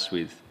been blessed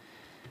with,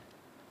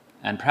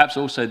 and perhaps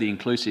also the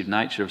inclusive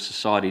nature of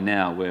society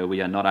now, where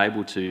we are not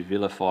able to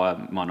vilify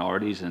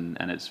minorities and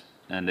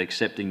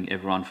accepting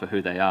everyone for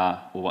who they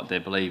are or what they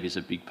believe is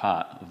a big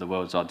part of the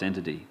world's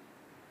identity.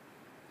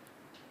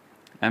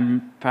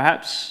 And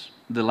perhaps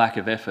the lack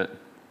of effort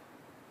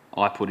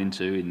I put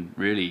into in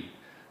really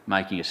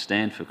making a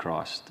stand for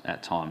Christ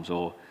at times,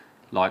 or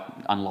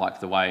unlike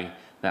the way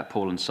that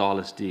Paul and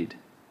Silas did.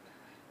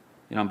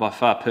 You know, I'm by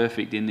far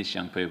perfect in this,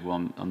 young people.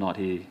 I'm not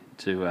here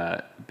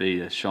to be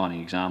a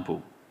shining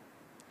example.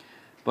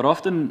 But I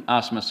often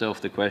ask myself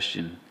the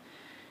question,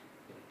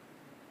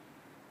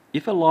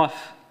 if a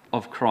life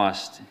of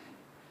Christ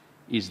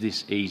is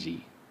this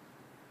easy,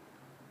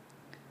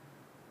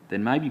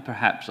 then maybe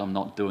perhaps I'm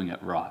not doing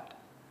it right.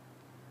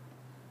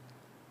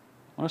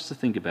 I want us to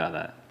think about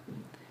that.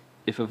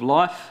 If a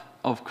life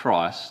of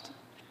Christ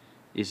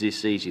is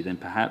this easy, then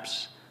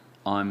perhaps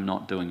I'm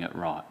not doing it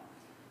right.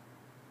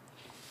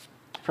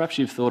 Perhaps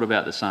you've thought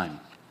about the same.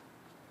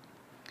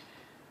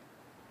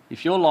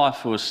 If your life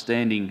for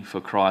standing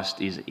for Christ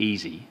is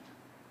easy,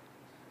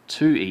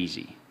 too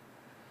easy,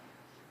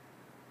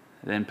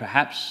 then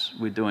perhaps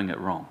we're doing it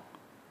wrong.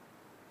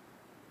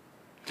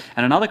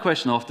 And another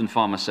question I often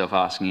find myself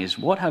asking is,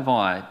 what have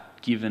I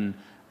given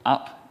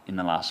up in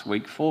the last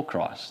week for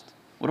Christ?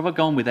 What have I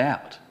gone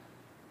without?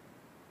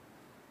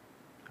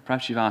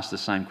 Perhaps you've asked the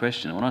same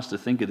question. I want us to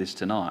think of this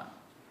tonight.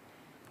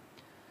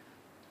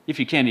 If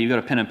you can, you've got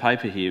a pen and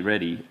paper here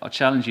ready. I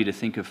challenge you to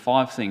think of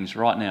 5 things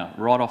right now,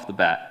 right off the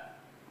bat,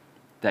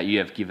 that you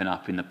have given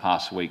up in the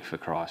past week for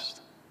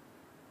Christ.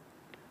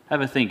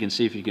 Have a think and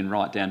see if you can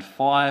write down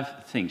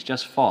 5 things,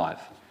 just 5.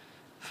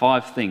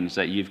 5 things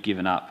that you've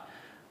given up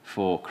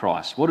for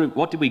Christ.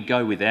 What did we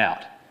go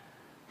without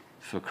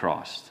for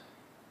Christ?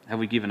 Have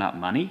we given up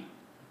money?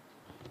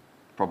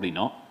 Probably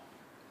not.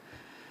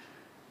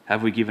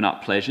 Have we given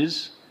up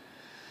pleasures?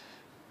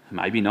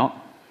 Maybe not.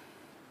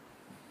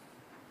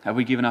 Have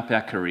we given up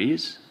our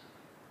careers?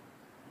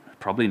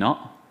 Probably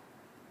not.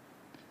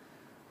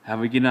 Have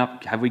we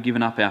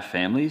given up our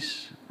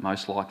families?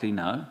 Most likely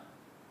no.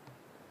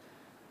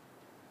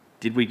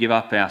 Did we give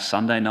up our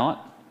Sunday night?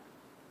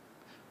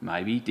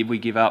 Maybe. Did we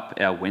give up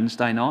our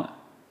Wednesday night?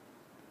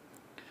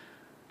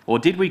 Or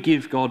did we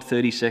give God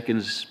 30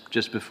 seconds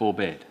just before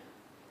bed?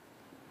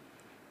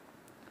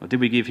 Or did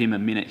we give him a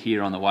minute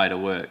here on the way to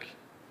work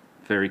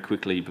very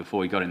quickly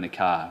before we got in the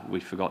car? We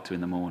forgot to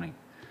in the morning.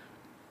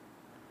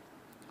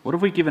 What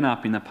have we given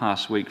up in the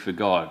past week for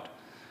God,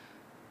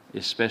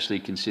 especially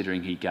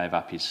considering he gave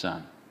up his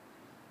son?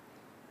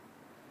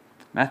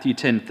 Matthew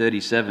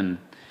 10:37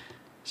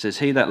 says,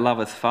 "He that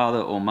loveth father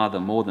or mother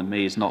more than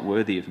me is not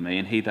worthy of me,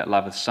 and he that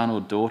loveth son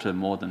or daughter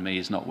more than me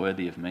is not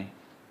worthy of me.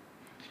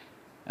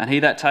 And he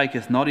that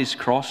taketh not his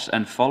cross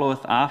and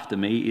followeth after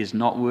me is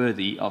not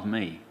worthy of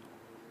me.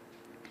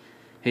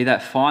 He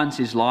that finds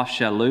his life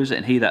shall lose it,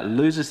 and he that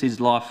loseth his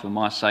life for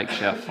my sake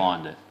shall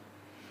find it."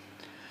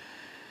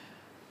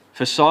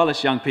 For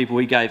Silas, young people,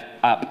 he gave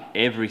up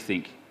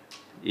everything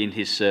in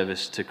his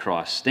service to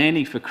Christ.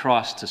 Standing for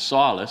Christ to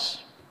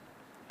Silas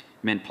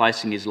meant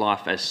placing his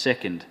life as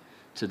second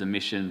to the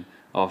mission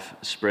of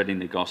spreading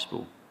the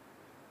gospel.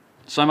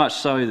 So much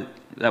so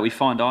that we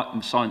find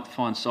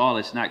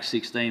Silas in Acts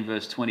 16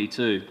 verse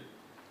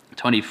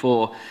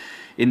 24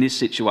 in this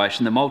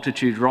situation. The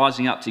multitude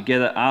rising up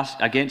together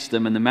against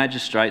them, and the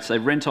magistrates, they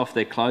rent off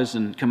their clothes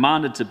and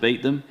commanded to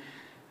beat them.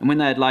 And when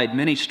they had laid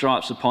many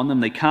stripes upon them,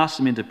 they cast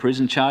them into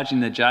prison, charging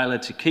the jailer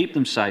to keep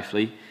them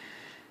safely,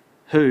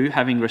 who,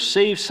 having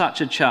received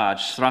such a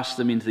charge, thrust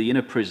them into the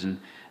inner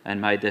prison and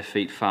made their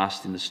feet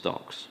fast in the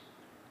stocks.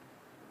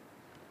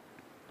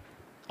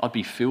 I'd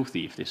be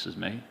filthy if this was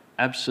me.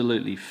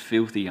 Absolutely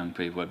filthy, young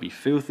people. I'd be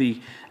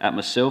filthy at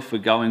myself for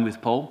going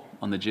with Paul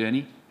on the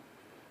journey.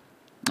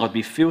 I'd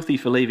be filthy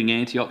for leaving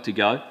Antioch to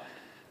go.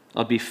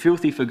 I'd be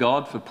filthy for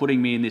God for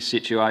putting me in this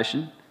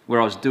situation where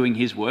I was doing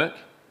his work.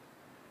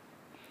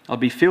 I'd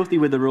be filthy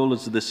with the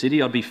rulers of the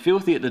city. I'd be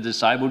filthy at the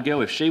disabled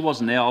girl. If she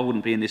wasn't there, I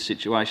wouldn't be in this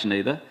situation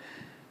either.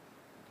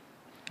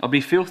 I'd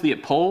be filthy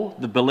at Paul,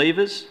 the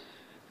believers,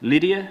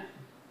 Lydia,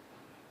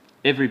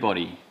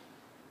 everybody.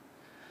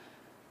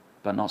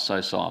 But not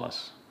so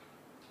Silas.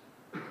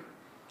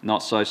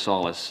 Not so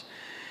Silas.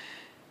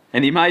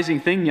 And the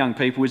amazing thing, young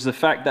people, is the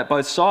fact that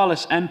both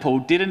Silas and Paul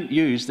didn't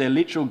use their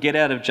literal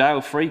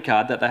get-out-of-jail-free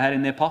card that they had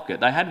in their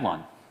pocket. They had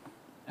one,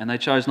 and they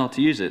chose not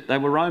to use it. They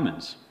were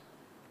Romans.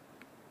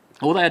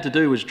 All they had to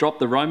do was drop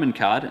the Roman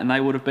card and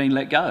they would have been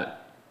let go,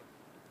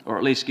 or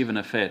at least given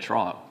a fair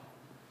trial.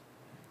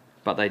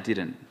 But they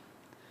didn't.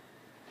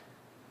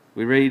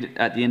 We read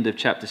at the end of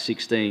chapter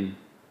 16,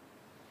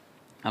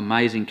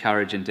 amazing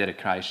courage and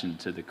dedication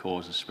to the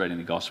cause of spreading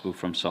the gospel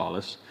from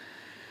Silas.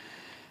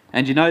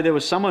 And you know, there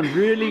was someone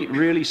really,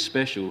 really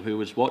special who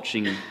was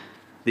watching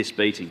this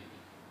beating.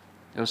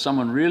 There was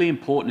someone really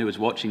important who was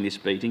watching this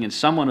beating, and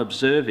someone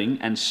observing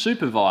and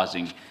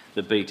supervising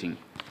the beating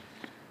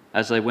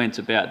as they went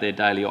about their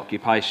daily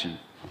occupation.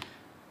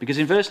 Because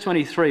in verse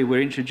 23,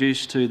 we're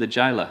introduced to the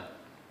jailer.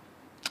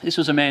 This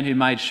was a man who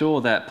made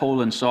sure that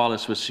Paul and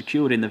Silas were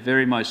secured in the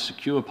very most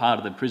secure part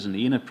of the prison,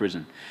 the inner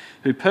prison,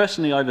 who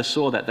personally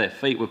oversaw that their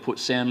feet were put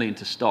soundly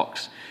into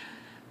stocks.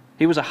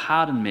 He was a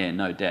hardened man,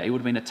 no doubt. He would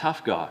have been a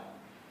tough guy.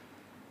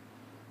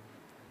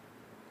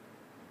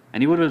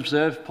 And he would have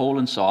observed Paul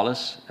and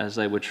Silas as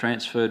they were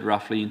transferred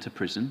roughly into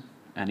prison,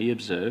 and he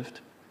observed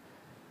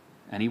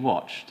and he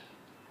watched.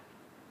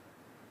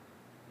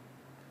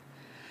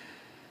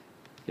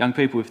 Young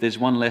people, if there's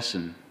one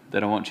lesson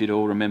that I want you to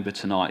all remember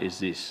tonight, is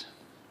this: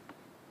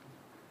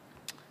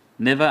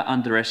 never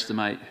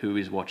underestimate who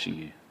is watching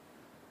you.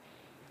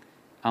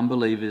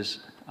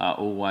 Unbelievers are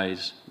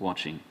always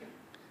watching.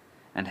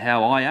 And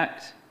how I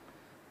act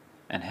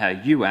and how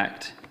you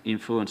act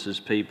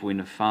influences people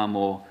in far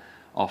more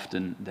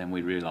often than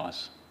we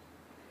realise.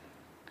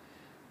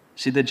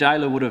 See, the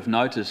jailer would have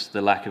noticed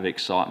the lack of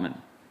excitement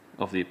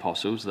of the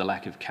apostles, the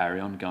lack of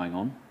carry-on going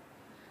on.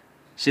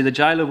 See, the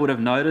jailer would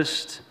have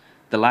noticed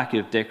the lack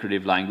of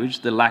decorative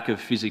language, the lack of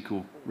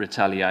physical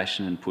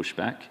retaliation and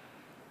pushback.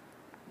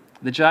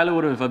 The jailer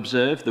would have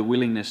observed the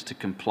willingness to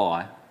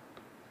comply.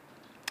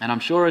 And I'm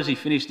sure as he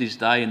finished his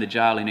day in the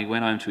jail and he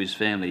went home to his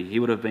family, he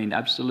would have been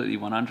absolutely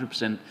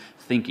 100%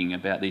 thinking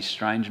about these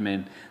strange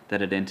men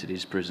that had entered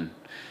his prison,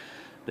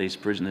 these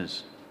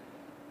prisoners.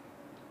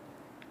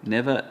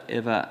 Never,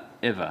 ever,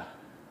 ever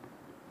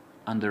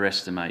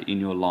underestimate in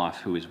your life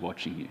who is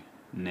watching you.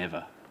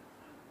 Never.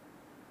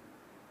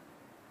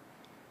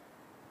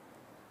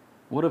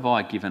 What have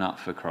I given up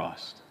for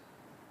Christ?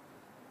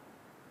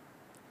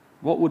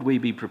 What would we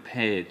be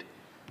prepared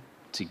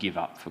to give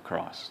up for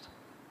Christ?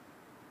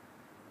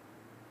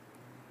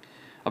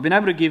 I've been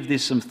able to give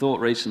this some thought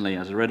recently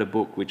as I read a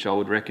book which I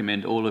would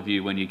recommend all of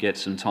you when you get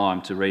some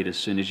time to read as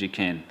soon as you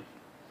can.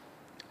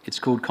 It's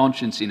called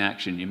Conscience in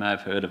Action. You may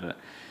have heard of it.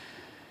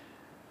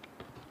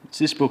 It's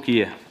this book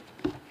here,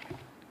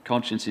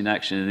 Conscience in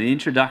Action. And the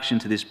introduction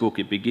to this book,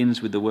 it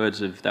begins with the words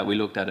that we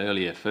looked at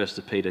earlier, 1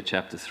 Peter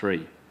chapter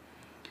 3.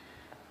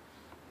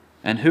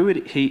 And who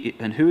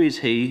is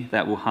he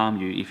that will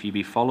harm you if you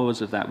be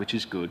followers of that which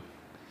is good?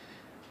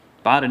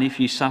 But and if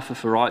you suffer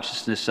for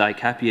righteousness'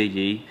 sake, happy are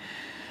ye.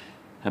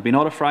 And be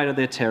not afraid of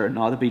their terror,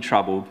 neither be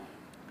troubled,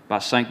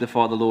 But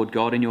sanctify the Lord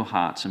God in your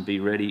hearts, and be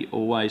ready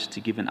always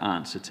to give an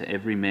answer to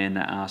every man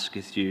that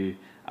asketh you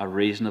a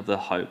reason of the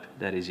hope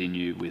that is in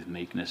you with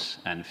meekness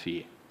and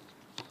fear.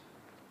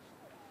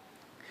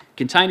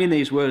 Containing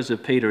these words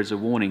of Peter is a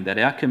warning that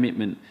our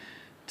commitment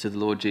to the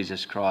Lord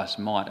Jesus Christ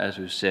might, as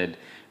we've said,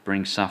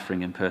 bring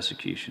suffering and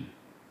persecution.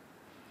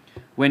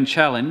 When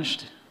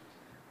challenged,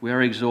 we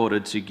are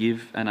exhorted to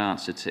give an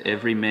answer to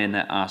every man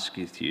that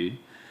asketh you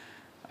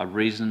a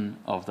reason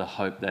of the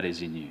hope that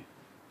is in you.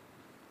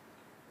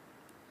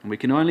 And we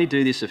can only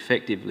do this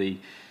effectively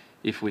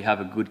if we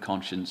have a good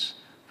conscience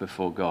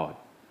before God.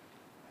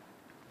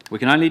 We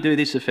can only do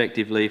this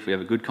effectively if we have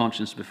a good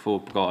conscience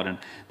before God. And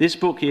this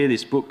book here,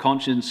 this book,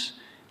 Conscience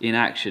in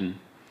Action,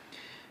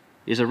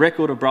 is a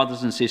record of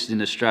brothers and sisters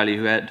in Australia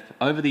who had,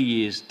 over the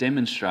years,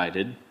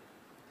 demonstrated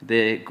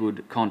their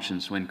good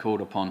conscience when called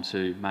upon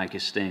to make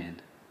a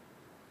stand.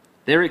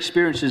 Their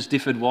experiences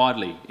differed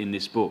widely in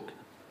this book.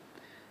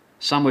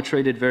 Some were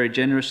treated very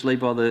generously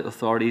by the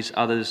authorities,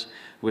 others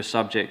were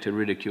subject to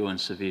ridicule and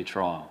severe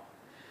trial.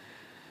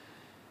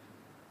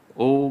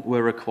 All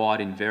were required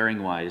in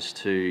varying ways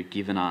to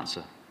give an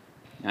answer.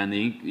 And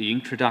the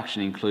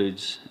introduction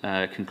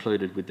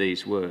concluded with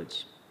these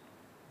words.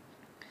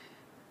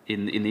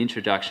 In the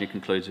introduction, it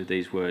concludes with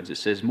these words. It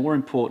says, more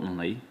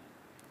importantly,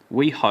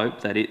 we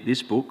hope that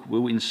this book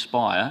will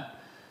inspire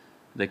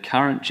the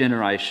current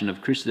generation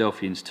of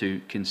Christadelphians to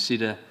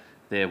consider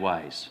their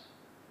ways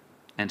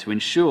and to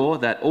ensure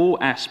that all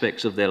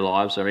aspects of their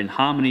lives are in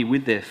harmony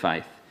with their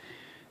faith,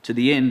 to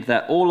the end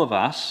that all of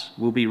us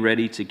will be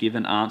ready to give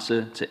an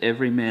answer to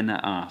every man that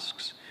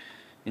asks,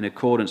 in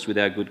accordance with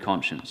our good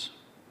conscience.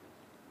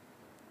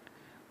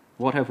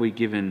 What have we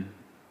given,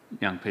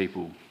 young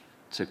people,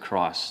 to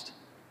Christ,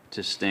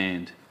 to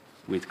stand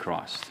with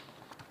Christ?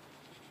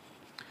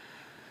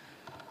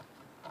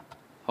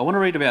 I want to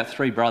read about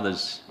three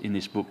brothers in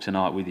this book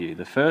tonight with you.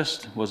 The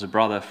first was a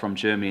brother from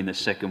Germany in the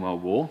Second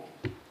World War,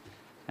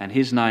 and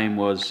his name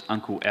was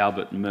Uncle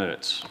Albert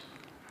Mertz.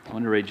 I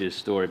want to read you a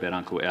story about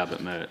Uncle Albert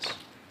Mertz.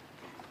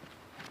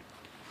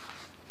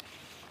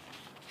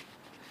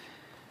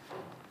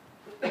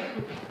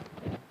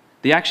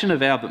 The action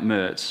of Albert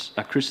Mertz,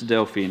 a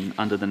Christadelphian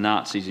under the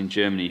Nazis in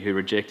Germany who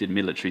rejected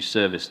military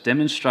service,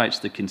 demonstrates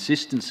the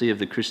consistency of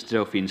the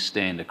Christadelphian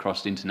stand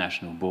across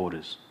international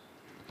borders.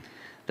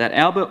 That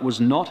Albert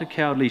was not a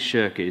cowardly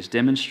shirker is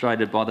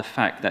demonstrated by the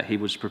fact that he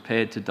was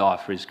prepared to die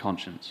for his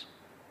conscience.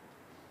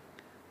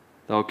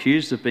 Though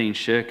accused of being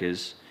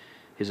shirkers,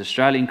 his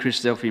Australian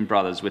Christadelphian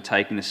brothers were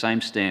taking the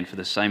same stand for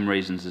the same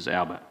reasons as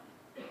Albert.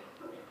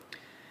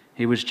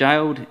 He was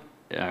jailed,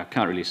 I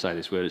can't really say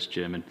this word, it's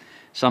German,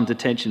 some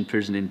detention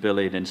prison in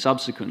Berlin and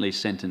subsequently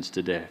sentenced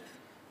to death.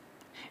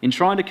 In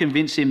trying to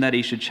convince him that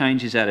he should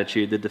change his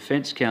attitude, the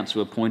defence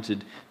counsel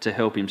appointed to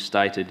help him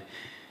stated,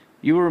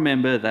 "You will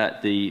remember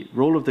that the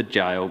rule of the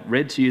jail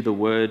read to you the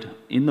word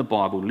in the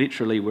Bible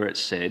literally where it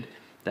said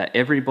that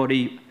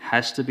everybody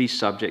has to be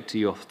subject to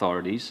your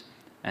authorities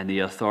and the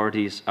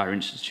authorities are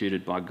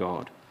instituted by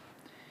God.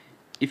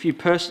 If you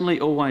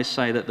personally always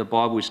say that the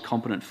Bible is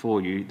competent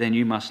for you, then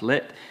you must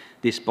let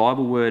this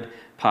Bible word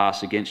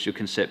pass against your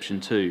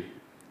conception too.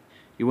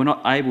 You were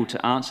not able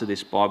to answer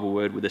this Bible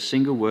word with a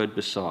single word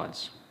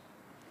besides.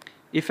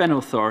 If an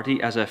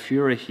authority, as our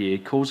Führer here,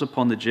 calls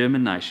upon the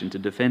German nation to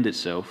defend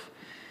itself,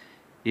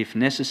 if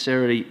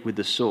necessary with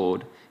the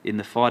sword, in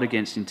the fight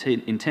against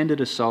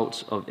intended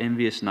assaults of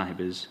envious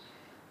neighbours,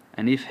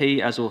 and if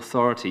he, as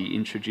authority,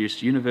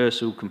 introduced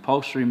universal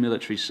compulsory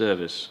military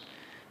service,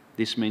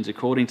 this means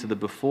according to the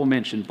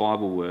before-mentioned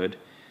Bible word,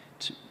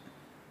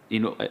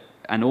 in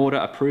an order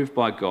approved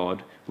by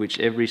God, which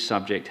every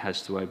subject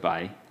has to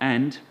obey,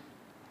 and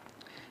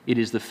it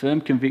is the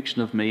firm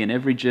conviction of me and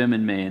every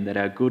German man that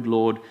our good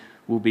Lord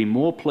will be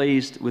more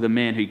pleased with a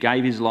man who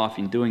gave his life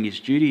in doing his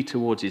duty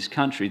towards his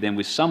country than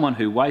with someone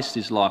who wastes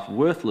his life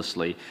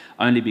worthlessly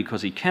only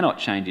because he cannot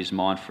change his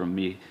mind from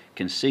mere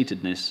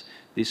conceitedness.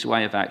 This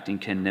way of acting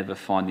can never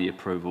find the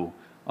approval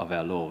of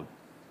our Lord."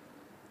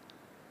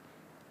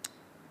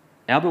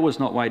 Albert was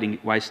not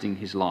wasting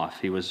his life,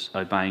 he was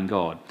obeying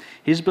God.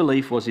 His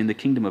belief was in the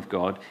kingdom of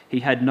God.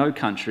 He had no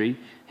country,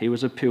 he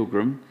was a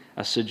pilgrim,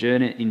 a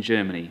sojourner in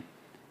Germany.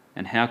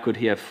 And how could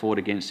he have fought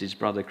against his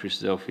brother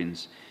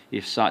Christadelphians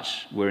if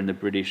such were in the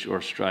British or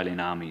Australian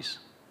armies?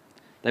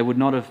 They would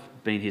not have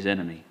been his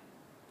enemy.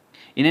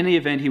 In any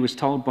event, he was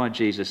told by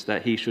Jesus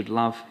that he should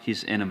love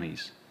his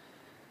enemies.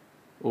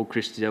 All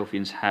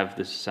Christadelphians have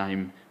the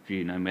same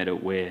view, no matter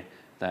where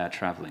they are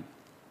travelling.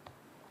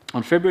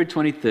 On February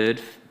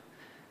 23rd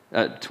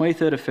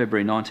of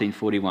February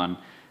 1941,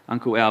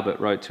 Uncle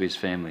Albert wrote to his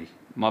family,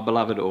 "My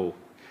beloved all,"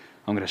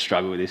 I'm going to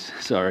struggle with this,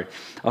 sorry.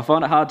 "I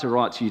find it hard to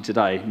write to you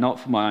today,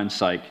 not for my own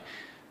sake,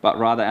 but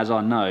rather as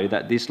I know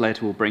that this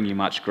letter will bring you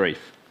much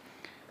grief.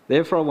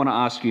 Therefore I want to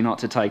ask you not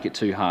to take it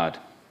too hard.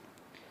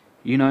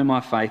 You know my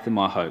faith and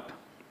my hope.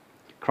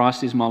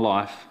 Christ is my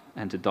life,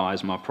 and to die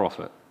is my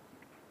profit.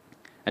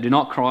 And do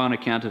not cry on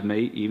account of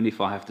me, even if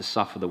I have to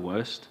suffer the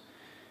worst.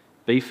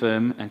 Be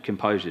firm and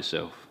compose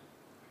yourself."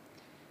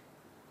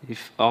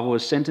 If I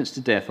was sentenced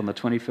to death on the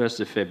 21st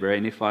of February,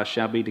 and if I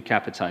shall be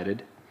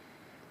decapitated,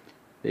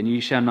 then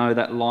you shall know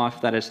that life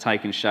that has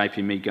taken shape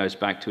in me goes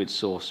back to its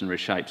source and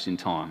reshapes in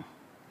time.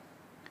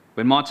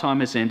 When my time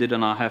has ended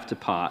and I have to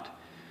part,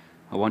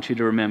 I want you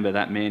to remember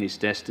that man is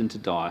destined to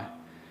die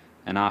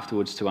and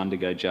afterwards to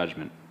undergo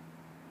judgment.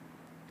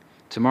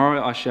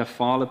 Tomorrow I shall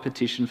file a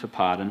petition for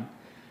pardon.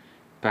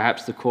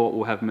 Perhaps the court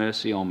will have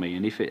mercy on me,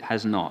 and if it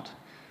has not,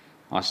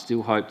 I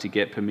still hope to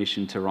get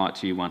permission to write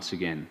to you once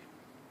again.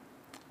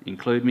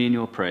 Include me in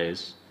your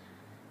prayers.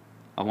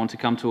 I want to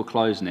come to a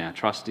close now,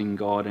 trusting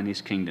God and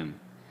his kingdom,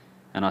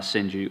 and I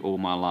send you all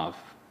my love.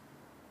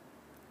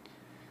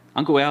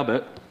 Uncle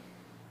Albert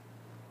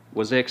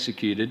was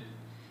executed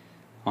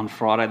on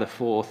Friday the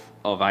 4th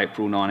of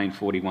April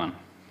 1941.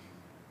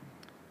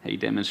 He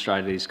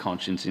demonstrated his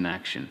conscience in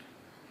action.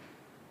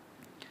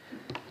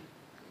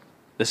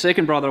 The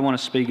second brother I want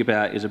to speak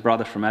about is a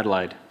brother from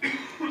Adelaide.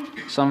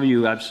 Some of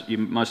you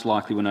most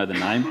likely will know the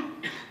name,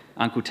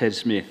 Uncle Ted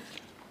Smith.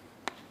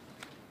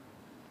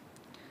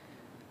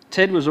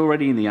 Ted was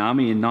already in the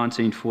army in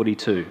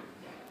 1942.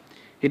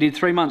 He did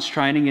 3 months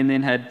training and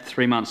then had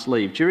 3 months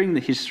leave. During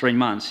his 3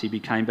 months, he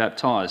became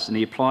baptised and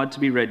he applied to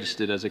be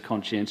registered as a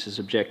conscientious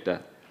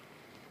objector.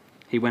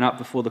 He went up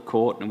before the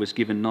court and was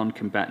given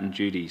non-combatant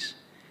duties.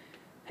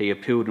 He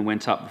appealed and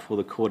went up before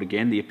the court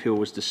again. The appeal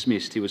was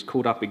dismissed. He was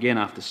called up again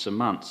after some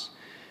months.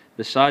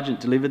 The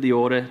sergeant delivered the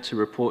order to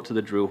report to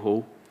the drill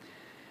hall.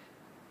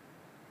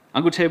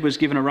 Uncle Ted was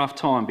given a rough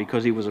time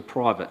because he was a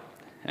private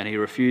and he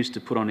refused to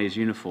put on his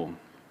uniform.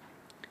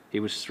 He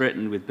was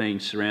threatened with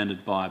being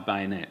surrounded by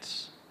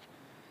bayonets.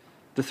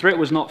 The threat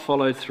was not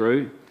followed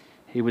through.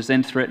 He was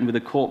then threatened with a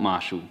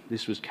court-martial.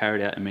 This was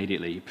carried out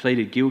immediately. He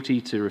pleaded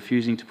guilty to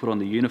refusing to put on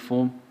the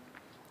uniform.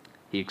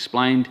 He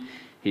explained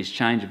his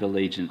change of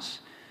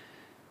allegiance.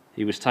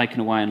 He was taken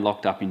away and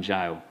locked up in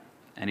jail,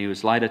 and he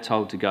was later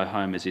told to go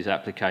home as his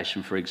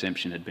application for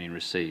exemption had been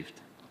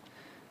received.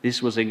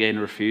 This was again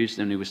refused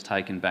and he was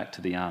taken back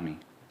to the army.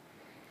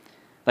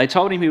 They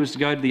told him he was to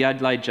go to the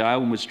Adelaide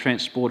jail and was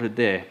transported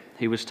there.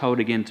 He was told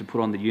again to put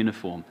on the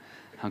uniform.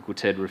 Uncle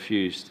Ted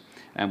refused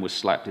and was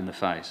slapped in the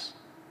face.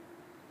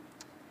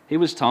 He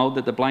was told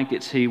that the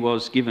blankets he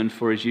was given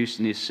for his use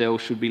in his cell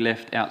should be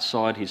left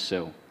outside his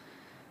cell.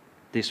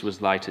 This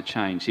was later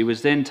changed. He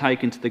was then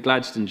taken to the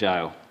Gladstone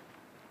jail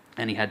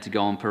and he had to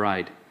go on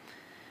parade.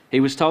 He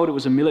was told it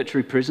was a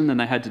military prison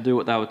and they had to do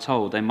what they were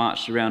told. They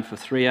marched around for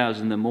 3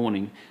 hours in the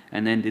morning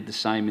and then did the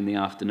same in the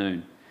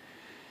afternoon.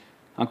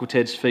 Uncle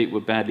Ted's feet were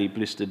badly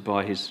blistered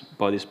by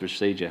this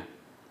procedure.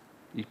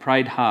 He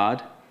prayed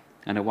hard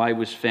and a way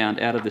was found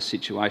out of the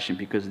situation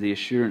because of the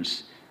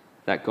assurance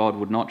that God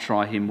would not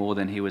try him more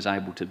than he was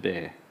able to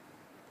bear.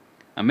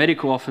 A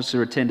medical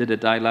officer attended a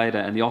day later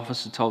and the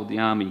officer told the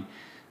army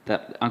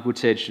that Uncle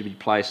Ted should be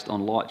placed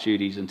on light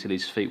duties until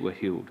his feet were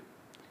healed.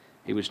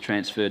 He was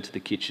transferred to the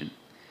kitchen.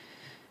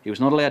 He was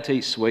not allowed to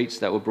eat sweets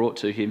that were brought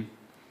to him.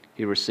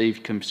 He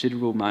received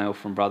considerable mail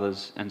from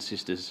brothers and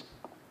sisters.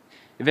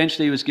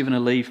 Eventually he was given a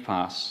leave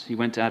pass. He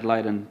went to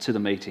Adelaide and to the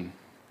meeting.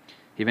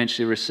 He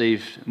eventually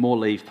received more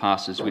leave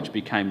passes which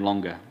became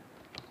longer.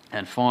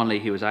 And finally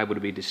he was able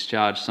to be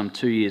discharged some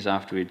 2 years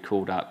after he had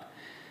called up.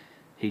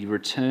 He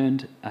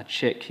returned a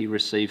cheque he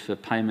received for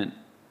payment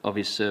of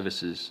his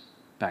services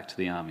back to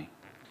the army.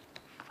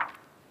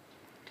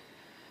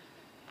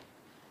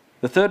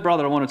 The third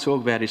brother I want to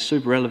talk about is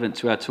super relevant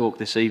to our talk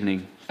this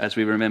evening as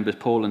we remember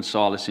Paul and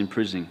Silas in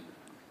prison.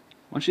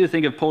 I want you to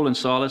think of Paul and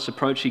Silas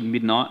approaching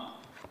midnight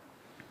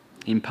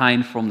in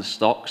pain from the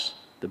stocks,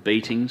 the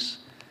beatings,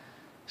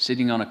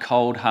 sitting on a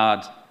cold,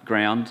 hard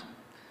ground.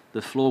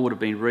 The floor would have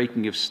been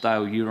reeking of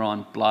stale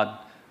urine, blood,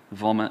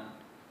 vomit.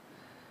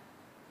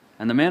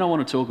 And the man I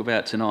want to talk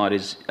about tonight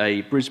is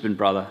a Brisbane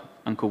brother,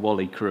 Uncle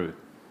Wally Crew.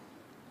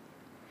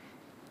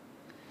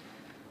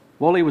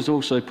 Wally was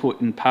also put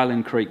in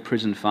Palin Creek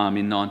Prison Farm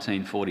in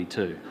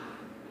 1942.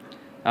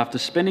 After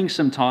spending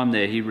some time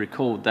there, he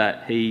recalled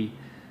that he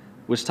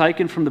was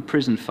taken from the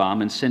prison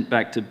farm and sent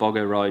back to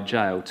Boggo Road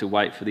Jail to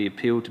wait for the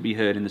appeal to be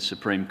heard in the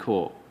Supreme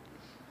Court.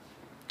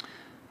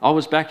 I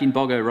was back in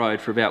Boggo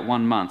Road for about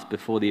 1 month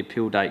before the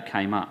appeal date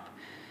came up,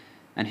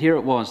 and here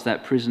it was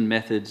that prison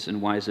methods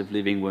and ways of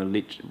living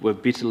were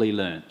bitterly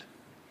learnt.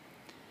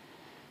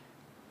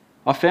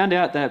 I found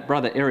out that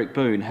brother Eric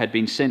Boone had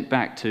been sent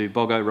back to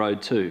Boggo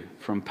Road 2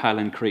 from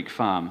Palin Creek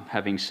Farm,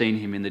 having seen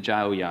him in the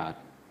jail yard.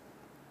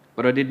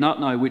 But I did not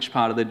know which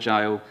part of the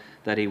jail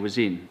that he was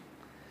in.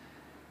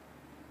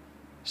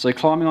 So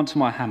climbing onto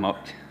my hammock,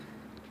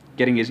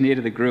 getting as near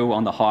to the grill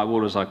on the high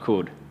wall as I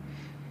could,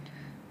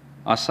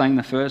 I sang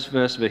the first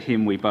verse of a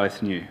hymn we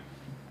both knew.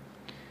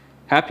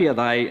 Happy are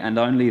they and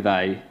only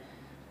they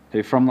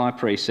who from thy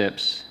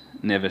precepts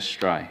never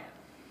stray.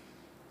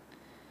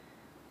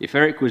 If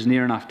Eric was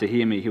near enough to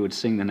hear me, he would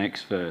sing the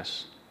next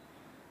verse.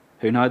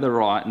 Who know the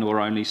right nor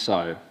only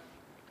so,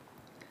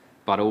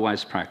 but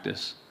always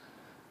practice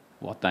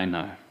what they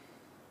know.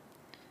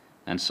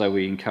 And so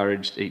we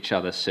encouraged each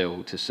other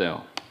cell to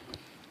cell.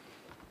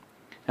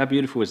 How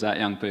beautiful is that,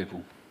 young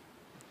people?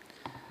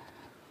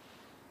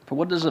 But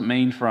what does it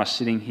mean for us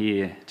sitting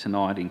here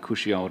tonight in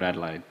cushy old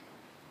Adelaide?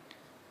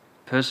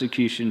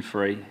 Persecution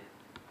free,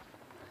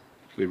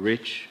 we're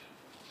rich,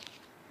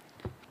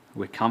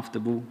 we're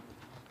comfortable,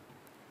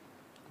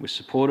 we're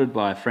supported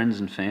by our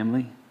friends and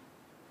family.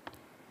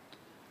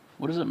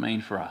 What does it mean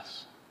for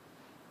us?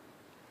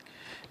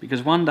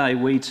 Because one day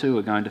we too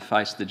are going to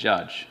face the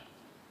judge,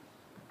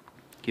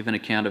 give an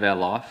account of our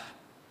life.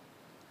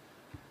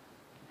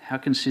 How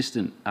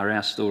consistent are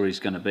our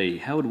stories going to be?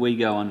 How would we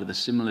go under the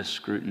similar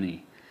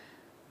scrutiny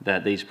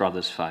that these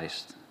brothers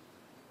faced?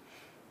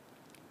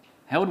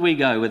 How would we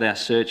go with our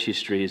search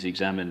history as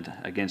examined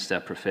against our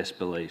professed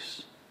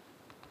beliefs?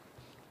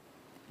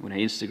 When our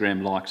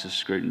Instagram likes are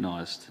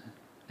scrutinised,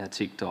 our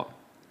TikTok,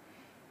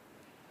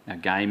 our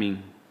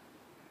gaming,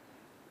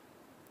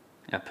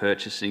 our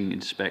purchasing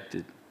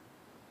inspected.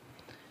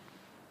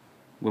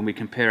 When we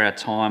compare our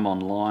time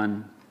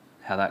online,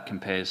 how that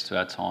compares to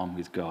our time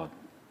with God.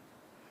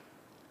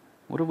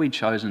 What have we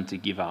chosen to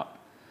give up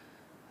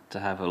to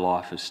have a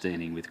life of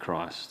standing with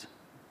Christ?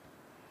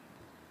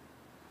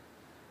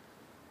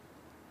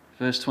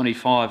 Verse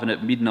 25, and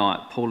at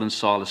midnight Paul and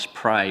Silas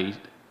prayed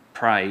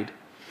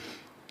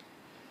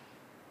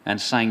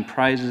and sang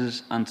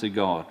praises unto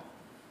God,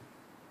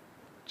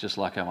 just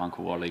like our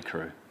Uncle Wally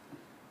crew.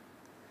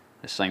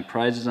 They sang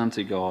praises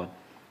unto God,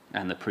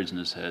 and the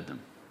prisoners heard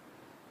them.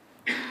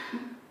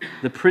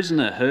 The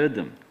prisoner heard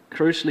them,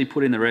 crucially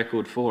put in the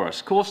record for us.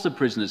 Of course the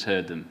prisoners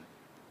heard them.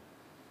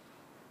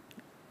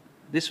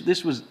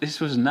 This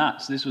was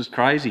nuts, this was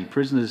crazy.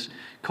 Prisoners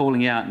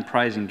calling out and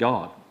praising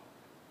God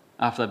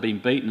after they'd been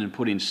beaten and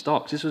put in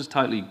stocks. This was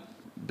totally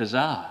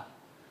bizarre.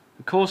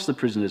 Of course the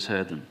prisoners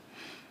heard them.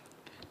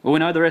 Well, we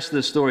know the rest of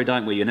the story,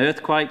 don't we? An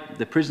earthquake,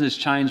 the prisoners'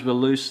 chains were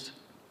loosed,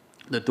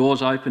 the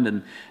doors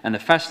opened, and the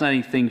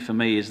fascinating thing for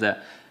me is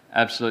that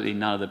absolutely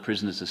none of the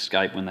prisoners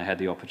escaped when they had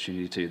the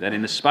opportunity to. That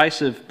in the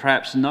space of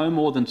perhaps no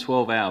more than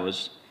 12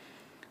 hours,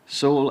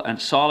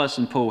 Silas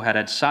and Paul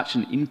had such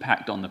an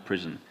impact on the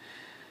prison,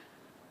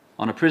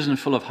 on a prison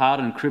full of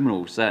hardened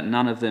criminals, that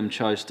none of them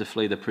chose to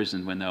flee the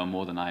prison when they were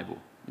more than able.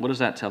 What does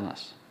that tell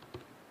us?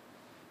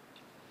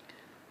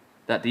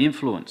 That the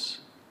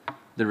influence,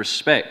 the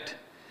respect,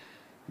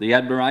 the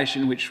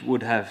admiration which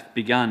would have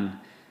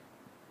begun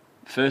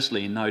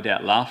firstly in no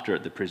doubt laughter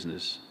at the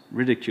prisoners,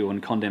 ridicule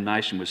and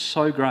condemnation was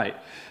so great,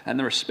 and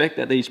the respect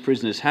that these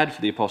prisoners had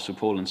for the Apostle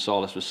Paul and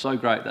Silas was so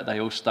great that they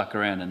all stuck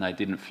around and they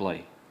didn't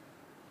flee.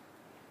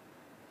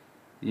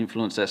 The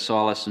influence that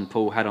Silas and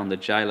Paul had on the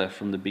jailer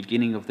from the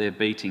beginning of their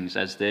beatings,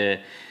 as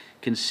their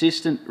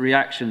consistent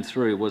reaction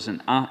through was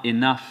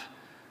enough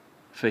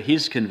for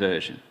his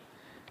conversion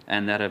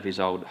and that of his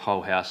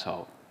whole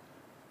household.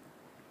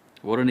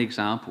 What an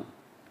example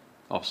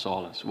of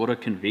Silas. What a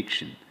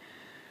conviction.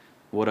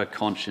 What a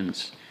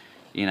conscience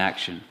in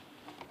action.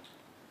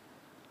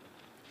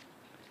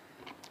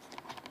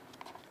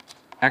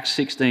 Acts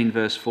 16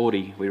 verse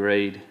 40 we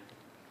read,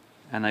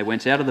 and they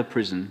went out of the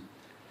prison,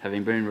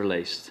 having been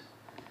released,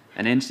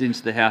 and entered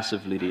into the house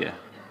of Lydia.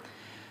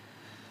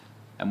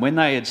 And when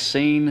they had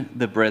seen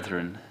the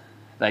brethren,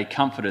 they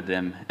comforted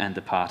them and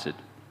departed.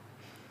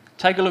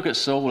 Take a look at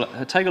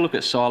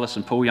Silas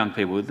and Paul, young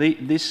people.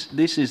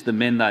 This is the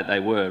men that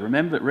they were.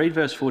 Remember, read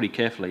verse 40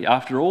 carefully.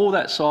 After all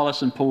that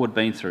Silas and Paul had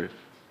been through,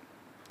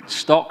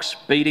 stocks,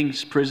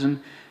 beatings,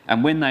 prison,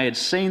 and when they had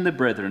seen the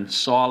brethren,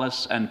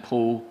 Silas and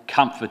Paul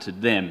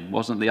comforted them. It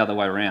wasn't the other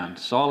way around.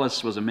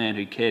 Silas was a man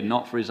who cared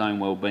not for his own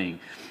well-being,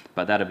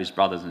 but that of his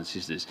brothers and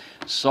sisters.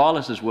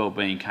 Silas's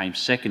well-being came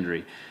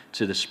secondary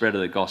to the spread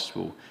of the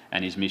gospel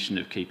and his mission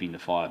of keeping the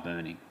fire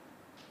burning.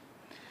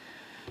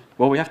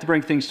 Well, we have to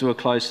bring things to a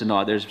close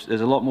tonight.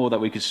 There's a lot more that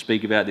we could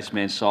speak about this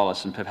man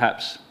Silas, and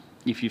perhaps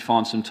if you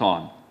find some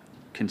time,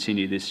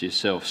 continue this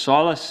yourself.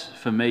 Silas,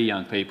 for me,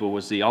 young people,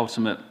 was the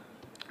ultimate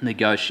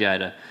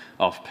negotiator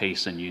of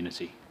peace and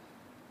unity.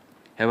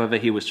 However,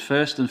 he was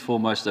first and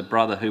foremost a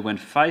brother who, when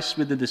faced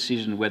with the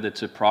decision whether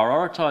to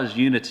prioritise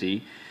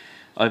unity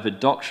over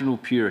doctrinal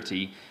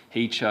purity,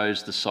 he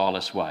chose the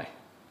Silas way.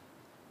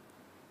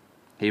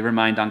 He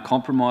remained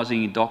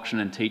uncompromising in doctrine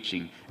and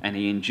teaching, and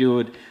he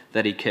endured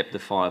that he kept the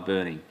fire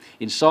burning.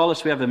 In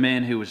Silas, we have a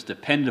man who was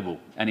dependable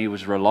and he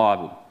was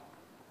reliable.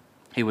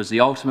 He was the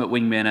ultimate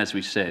wingman, as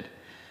we said.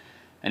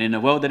 And in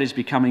a world that is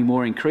becoming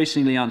more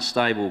increasingly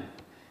unstable,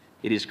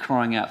 it is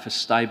crying out for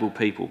stable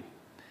people.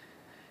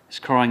 It's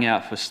crying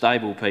out for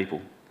stable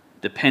people,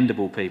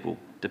 dependable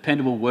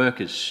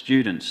workers,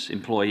 students,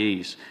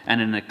 employees, and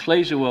an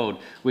ecclesia world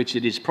which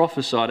it is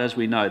prophesied, as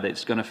we know, that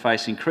it's going to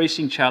face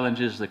increasing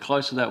challenges the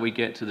closer that we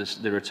get to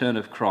the return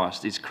of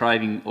Christ, is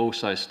craving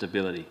also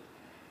stability.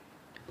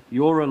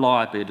 Your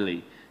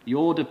reliability,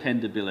 your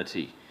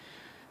dependability,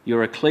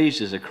 your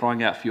ecclesias are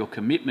crying out for your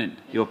commitment,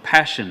 your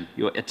passion,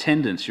 your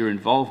attendance, your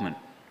involvement.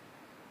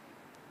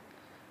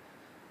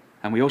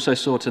 And we also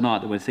saw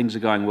tonight that when things are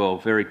going well,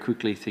 very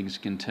quickly things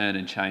can turn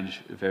and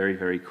change very,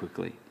 very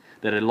quickly.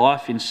 That a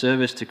life in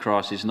service to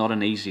Christ is not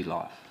an easy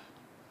life.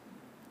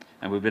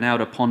 And we've been able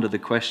to ponder the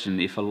question,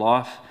 if a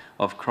life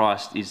of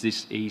Christ is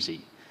this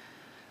easy,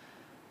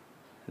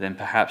 then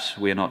perhaps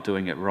we're not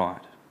doing it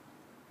right.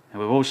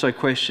 And we've also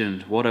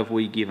questioned, what have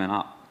we given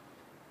up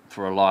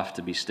for a life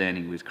to be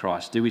standing with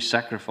Christ? Do we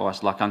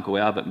sacrifice like Uncle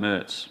Albert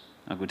Mertz,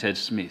 Uncle Ted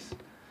Smith,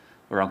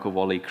 or Uncle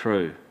Wally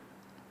Crew,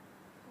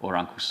 or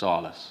Uncle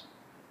Silas?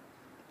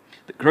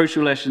 The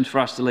crucial lesson for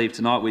us to leave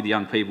tonight with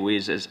young people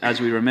is, as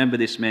we remember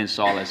this man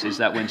Silas, is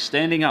that when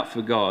standing up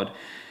for God,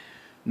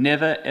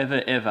 never,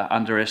 ever, ever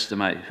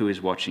underestimate who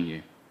is watching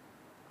you.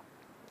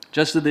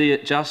 Just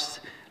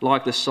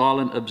like the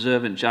silent,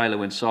 observant jailer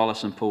when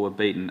Silas and Paul were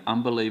beaten,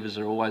 unbelievers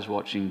are always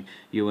watching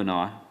you and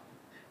I,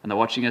 and they're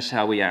watching us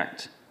how we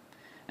act.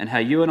 And how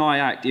you and I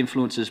act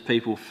influences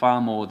people far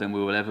more than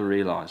we will ever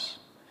realise.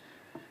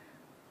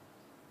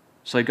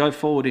 So go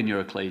forward in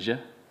your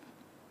ecclesia.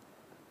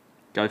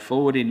 Go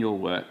forward in your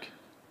work.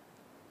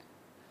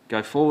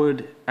 Go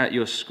forward at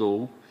your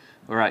school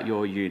or at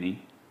your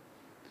uni.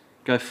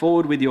 Go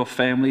forward with your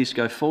families.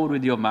 Go forward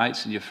with your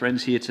mates and your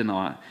friends here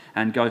tonight.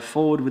 And go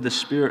forward with the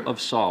spirit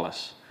of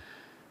Silas.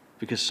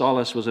 Because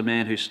Silas was a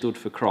man who stood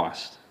for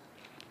Christ.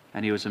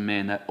 And he was a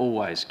man that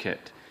always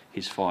kept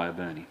his fire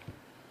burning.